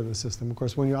opt out of the system. Of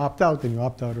course, when you opt out, then you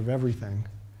opt out of everything.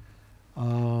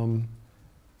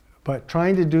 But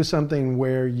trying to do something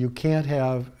where you can't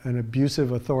have an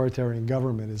abusive authoritarian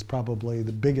government is probably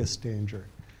the biggest danger,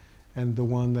 and the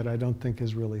one that I don't think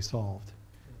is really solved.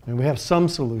 And we have some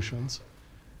solutions,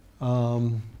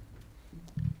 but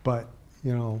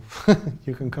you know,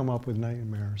 you can come up with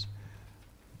nightmares.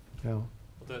 Yeah.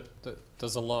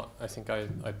 There's a lot I think I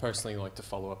personally like to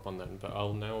follow up on then, but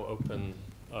I'll now open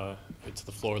it to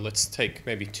the floor. Let's take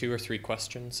maybe 2 or 3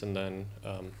 questions, and then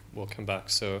we'll come back.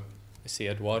 So I see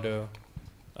Eduardo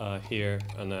here,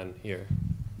 and then here.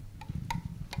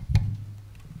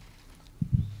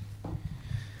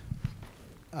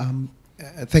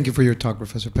 Thank you for your talk,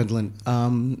 Professor Pentland.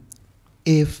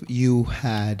 If you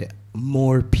had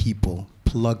more people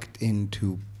plugged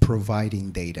into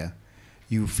providing data,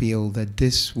 you feel that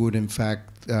this would, in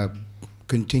fact,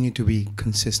 continue to be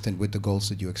consistent with the goals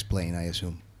that you explain, I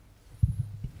assume?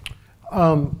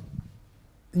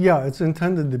 Yeah, it's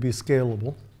intended to be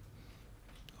scalable.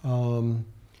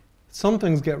 Some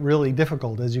things get really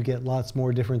difficult as you get lots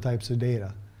more different types of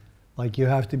data. Like you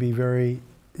have to be very,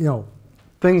 you know,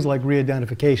 things like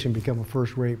re-identification become a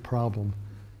first-rate problem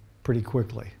pretty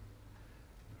quickly.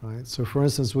 Right? So for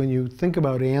instance, when you think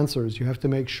about answers, you have to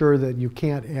make sure that you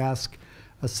can't ask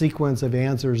a sequence of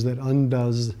answers that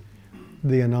undoes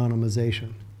the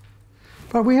anonymization.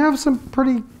 But we have some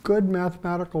pretty good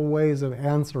mathematical ways of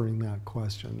answering that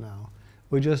question now.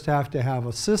 We just have to have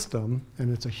a system,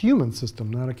 and it's a human system,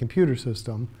 not a computer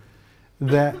system,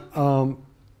 that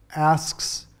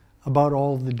asks about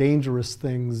all the dangerous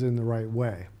things in the right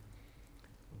way.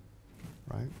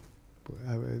 Right?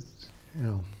 It's, you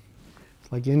know,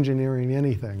 it's like engineering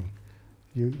anything.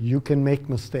 You can make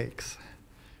mistakes.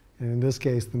 And in this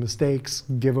case, the mistakes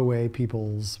give away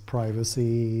people's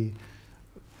privacy,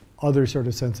 other sort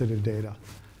of sensitive data.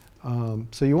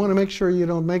 So you want to make sure you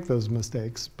don't make those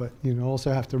mistakes, but you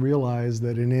also have to realize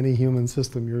that in any human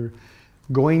system, you're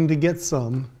going to get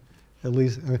some, at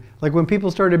least, like when people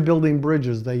started building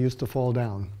bridges, they used to fall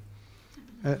down.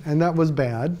 And that was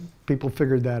bad. People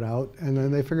figured that out, and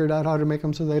then they figured out how to make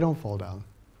them so they don't fall down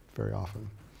very often.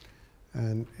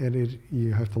 And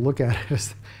you have to look at it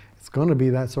as, it's going to be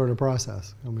that sort of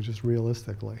process, I mean, just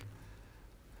realistically.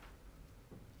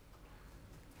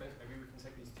 Maybe we can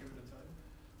take these 2 at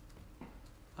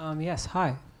a time. Yes,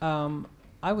 hi.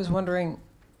 I was wondering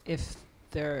if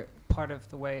part of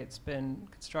the way it's been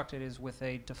constructed is with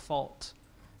a default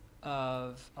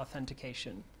of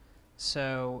authentication.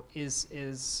 So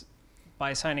is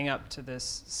by signing up to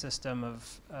this system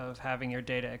of having your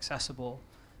data accessible,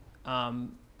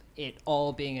 it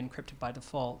all being encrypted by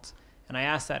default. And I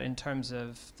ask that in terms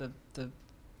of the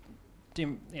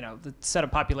set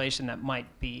of population that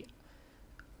might be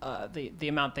the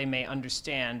amount they may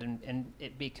understand and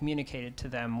it be communicated to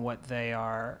them what they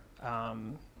are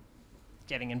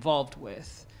getting involved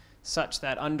with, such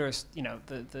that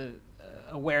the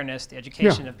awareness, the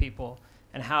education of people,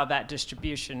 and how that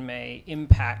distribution may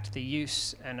impact the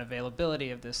use and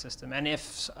availability of this system. And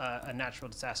if a natural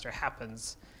disaster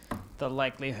happens, the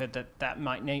likelihood that that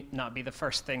might not be the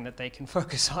first thing that they can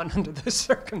focus on under those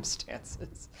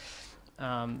circumstances,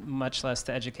 much less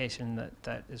the education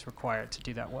that is required to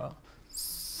do that well.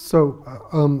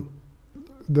 So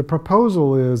the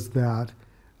proposal is that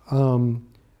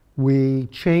we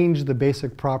change the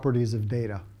basic properties of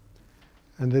data.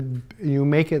 And that you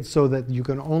make it so that you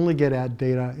can only get at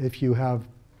data if you have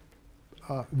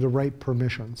the right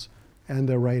permissions and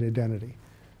the right identity,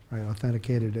 right,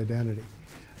 authenticated identity.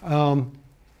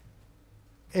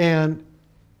 And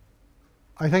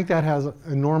I think that has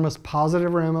enormous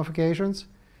positive ramifications.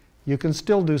 You can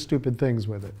still do stupid things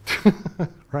with it,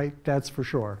 right? That's for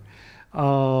sure.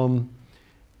 And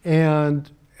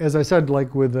as I said,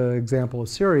 like with the example of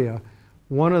Syria,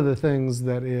 one of the things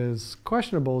that is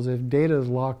questionable is if data is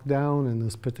locked down in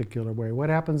this particular way, what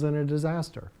happens in a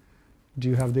disaster? Do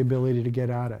you have the ability to get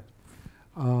at it?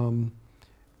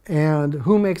 And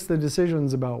who makes the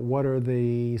decisions about what are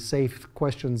the safe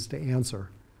questions to answer,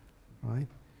 right?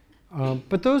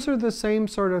 But those are the same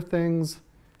sort of things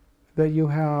that you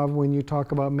have when you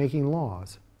talk about making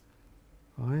laws,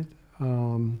 right?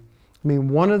 I mean,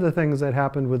 one of the things that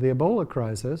happened with the Ebola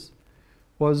crisis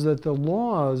was that the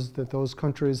laws that those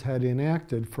countries had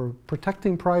enacted for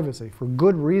protecting privacy for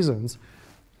good reasons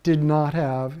did not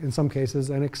have, in some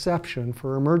cases, an exception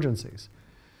for emergencies.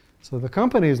 So the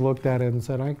companies looked at it and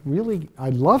said,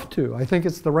 I'd love to. I think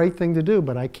it's the right thing to do,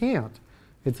 but I can't.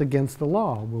 It's against the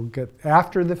law. We'll get,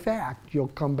 after the fact, you'll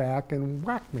come back and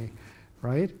whack me,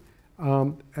 right?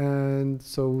 And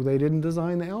so they didn't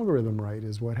design the algorithm right,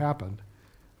 is what happened,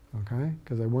 okay?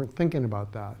 Because they weren't thinking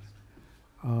about that.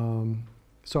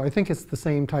 So I think it's the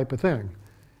same type of thing.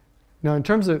 Now, in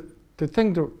terms of the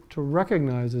thing to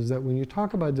recognize is that when you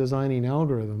talk about designing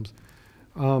algorithms,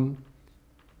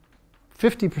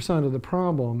 50% of the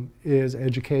problem is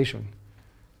education.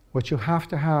 What you have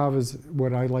to have is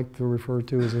what I like to refer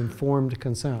to as informed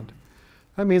consent.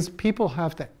 That means people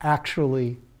have to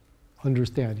actually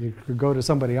understand. You could go to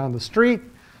somebody on the street,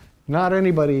 not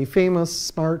anybody famous,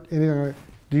 smart, anything.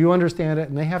 Do you understand it?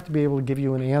 And they have to be able to give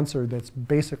you an answer that's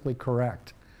basically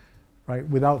correct, right,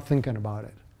 without thinking about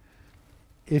it.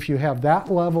 If you have that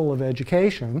level of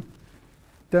education,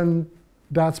 then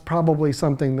that's probably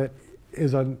something that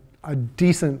is a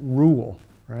decent rule,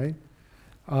 right?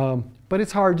 But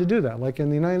it's hard to do that. Like in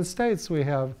the United States, we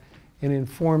have an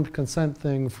informed consent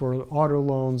thing for auto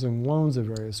loans and loans of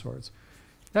various sorts.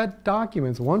 That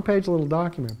document's a one-page little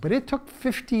document, but it took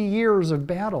 50 years of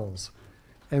battles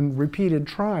and repeated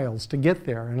trials to get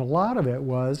there. And a lot of it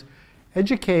was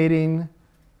educating,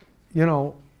 you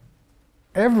know,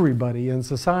 everybody in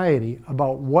society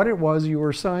about what it was you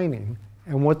were signing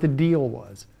and what the deal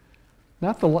was.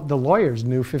 Not the lawyers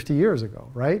knew 50 years ago,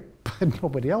 right? But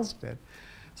nobody else did.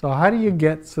 So how do you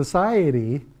get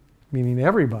society, meaning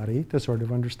everybody, to sort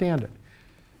of understand it?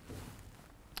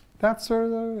 That's sort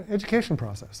of the education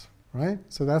process, right?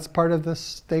 So that's part of the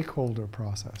stakeholder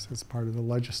process. It's part of the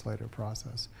legislative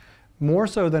process, more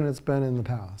so than it's been in the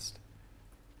past.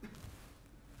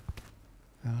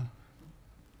 Yeah.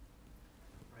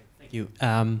 Thank you.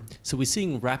 So we're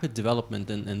seeing rapid development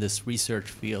in this research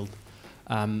field.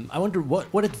 I wonder,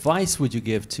 what advice would you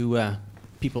give to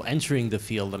people entering the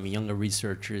field, I mean, younger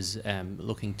researchers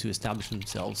looking to establish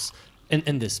themselves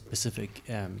in this specific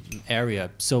area?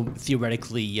 So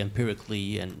theoretically,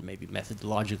 empirically, and maybe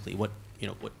methodologically, what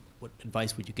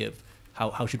advice would you give?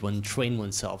 How should one train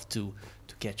oneself to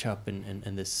catch up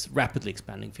in this rapidly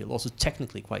expanding field, also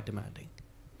technically quite demanding?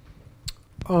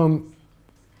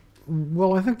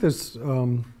 Well, I think there's,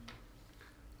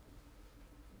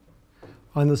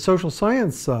 on the social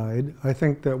science side, I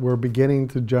think that we're beginning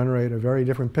to generate a very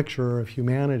different picture of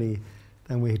humanity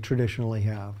than we traditionally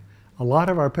have. A lot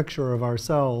of our picture of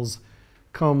ourselves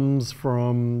comes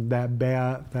from that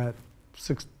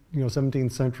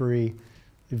 17th century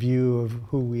view of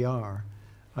who we are.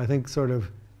 I think sort of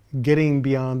getting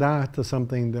beyond that to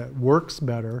something that works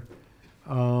better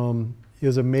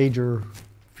is a major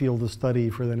field of study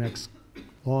for the next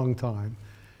long time.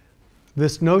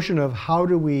 This notion of how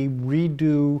do we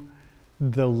redo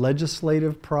the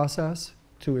legislative process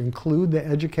to include the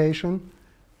education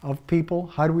of people,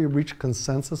 how do we reach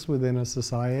consensus within a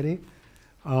society,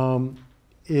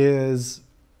 is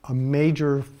a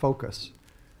major focus,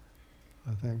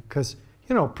 I think. Because,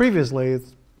 previously,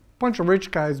 it's a bunch of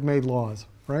rich guys made laws,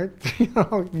 right?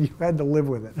 You had to live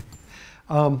with it.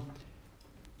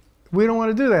 We don't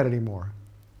want to do that anymore.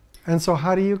 And so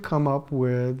how do you come up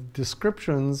with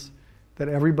descriptions that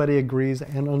everybody agrees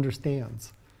and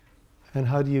understands? And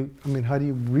how do you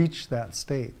reach that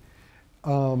state?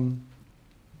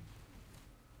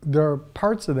 There are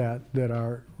parts of that that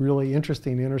are really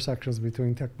interesting intersections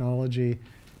between technology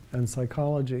and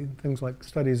psychology, things like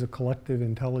studies of collective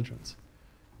intelligence,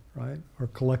 right? Or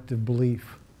collective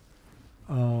belief.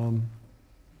 I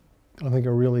think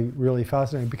are really, really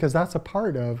fascinating, because that's a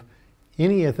part of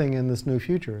anything in this new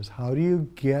future, is how do you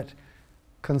get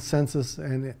consensus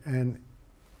and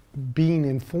being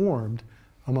informed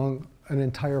among an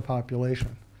entire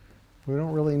population? We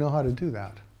don't really know how to do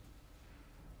that.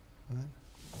 Right?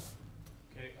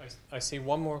 Okay, I see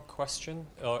one more question.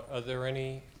 Are there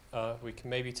any, we can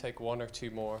maybe take one or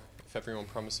two more if everyone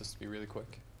promises to be really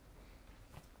quick.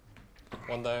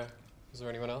 One there. Is there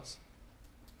anyone else?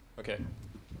 Okay.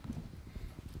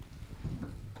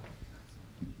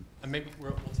 And maybe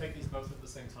we'll take these both at the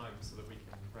same time so that we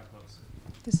can wrap up soon.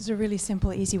 This is a really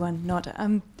simple, easy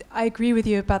one. I agree with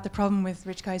you about the problem with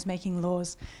rich guys making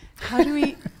laws. How do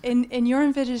we, in your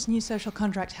envisaged new social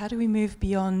contract, how do we move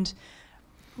beyond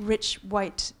rich,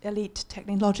 white, elite,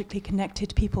 technologically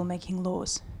connected people making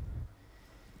laws?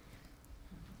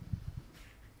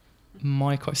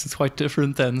 My question's quite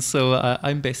different then. So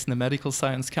I'm based in a medical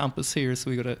science campus here,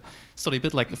 so we got to study a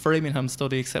bit like the Framingham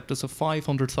study, except there's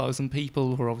 500,000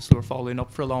 people who are obviously following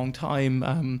up for a long time.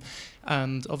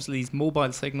 And obviously these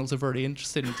mobile signals are very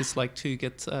interesting. I'd just like to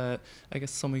get, I guess,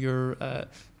 some of your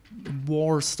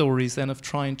war stories then of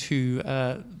trying to,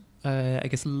 I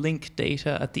guess, link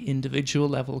data at the individual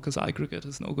level, because aggregate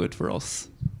is no good for us.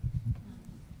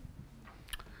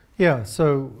 Yeah,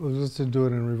 so just to do it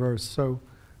in reverse. So,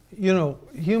 you know,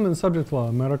 human subject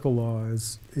law, medical law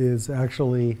is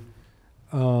actually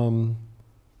not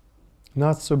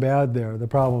so bad there. The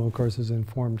problem, of course, is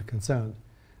informed consent,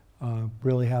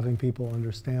 really having people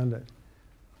understand it.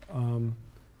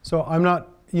 So I'm not,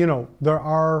 you know, there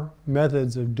are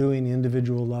methods of doing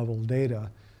individual level data.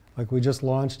 Like we just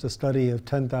launched a study of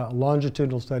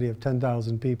longitudinal study of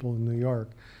 10,000 people in New York,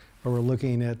 where we're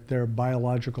looking at their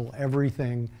biological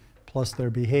everything plus their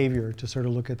behavior to sort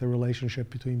of look at the relationship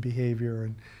between behavior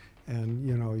and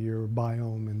you know, your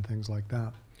biome and things like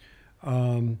that.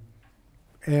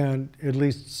 And at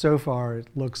least so far, it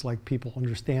looks like people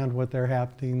understand what they're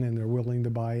happening and they're willing to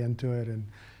buy into it and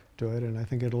do it. And I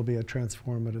think it'll be a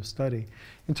transformative study.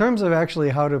 In terms of actually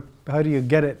how do you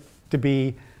get it to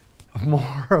be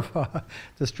more of a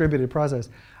distributed process?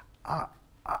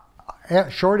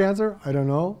 Short answer, I don't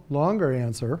know. Longer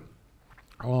answer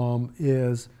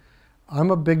is I'm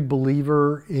a big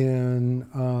believer in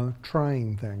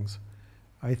trying things.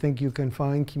 I think you can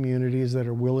find communities that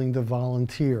are willing to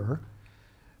volunteer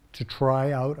to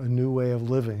try out a new way of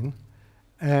living,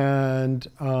 and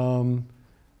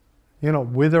you know,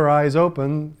 with their eyes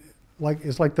open, like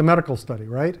it's like the medical study,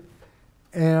 right?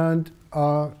 And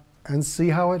see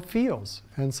how it feels.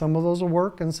 And some of those will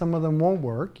work, and some of them won't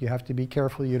work. You have to be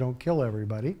careful you don't kill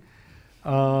everybody.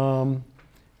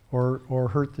 Or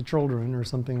hurt the children or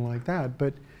something like that.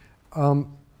 But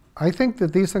I think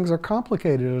that these things are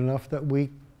complicated enough that we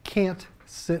can't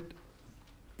sit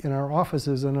in our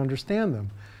offices and understand them.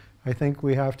 I think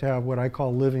we have to have what I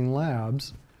call living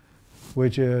labs,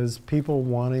 which is people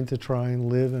wanting to try and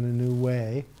live in a new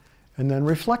way and then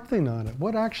reflecting on it.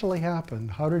 What actually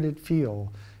happened? How did it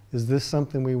feel? Is this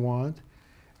something we want?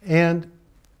 And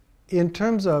in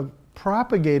terms of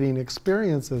propagating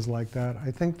experiences like that,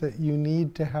 I think that you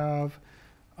need to have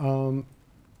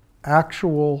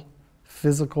actual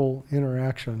physical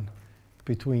interaction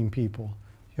between people.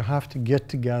 You have to get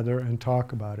together and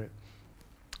talk about it.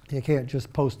 You can't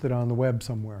just post it on the web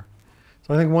somewhere.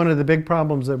 So I think one of the big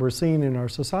problems that we're seeing in our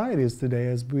societies today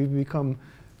is we've become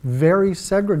very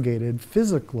segregated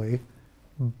physically,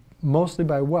 mostly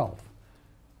by wealth.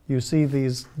 You see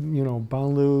these, you know,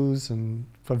 banlieues and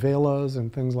favelas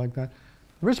and things like that.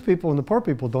 The rich people and the poor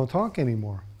people don't talk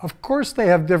anymore. Of course they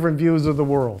have different views of the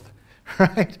world,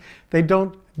 right? They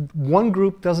don't, one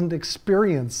group doesn't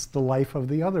experience the life of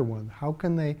the other one. How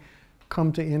can they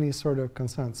come to any sort of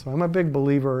consent? So I'm a big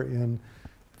believer in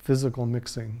physical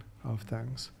mixing of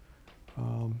things.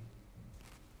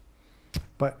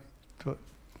 But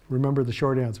remember the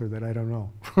short answer that I don't know,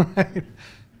 right?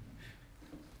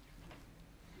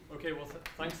 Okay, well,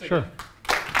 thanks again. Sure.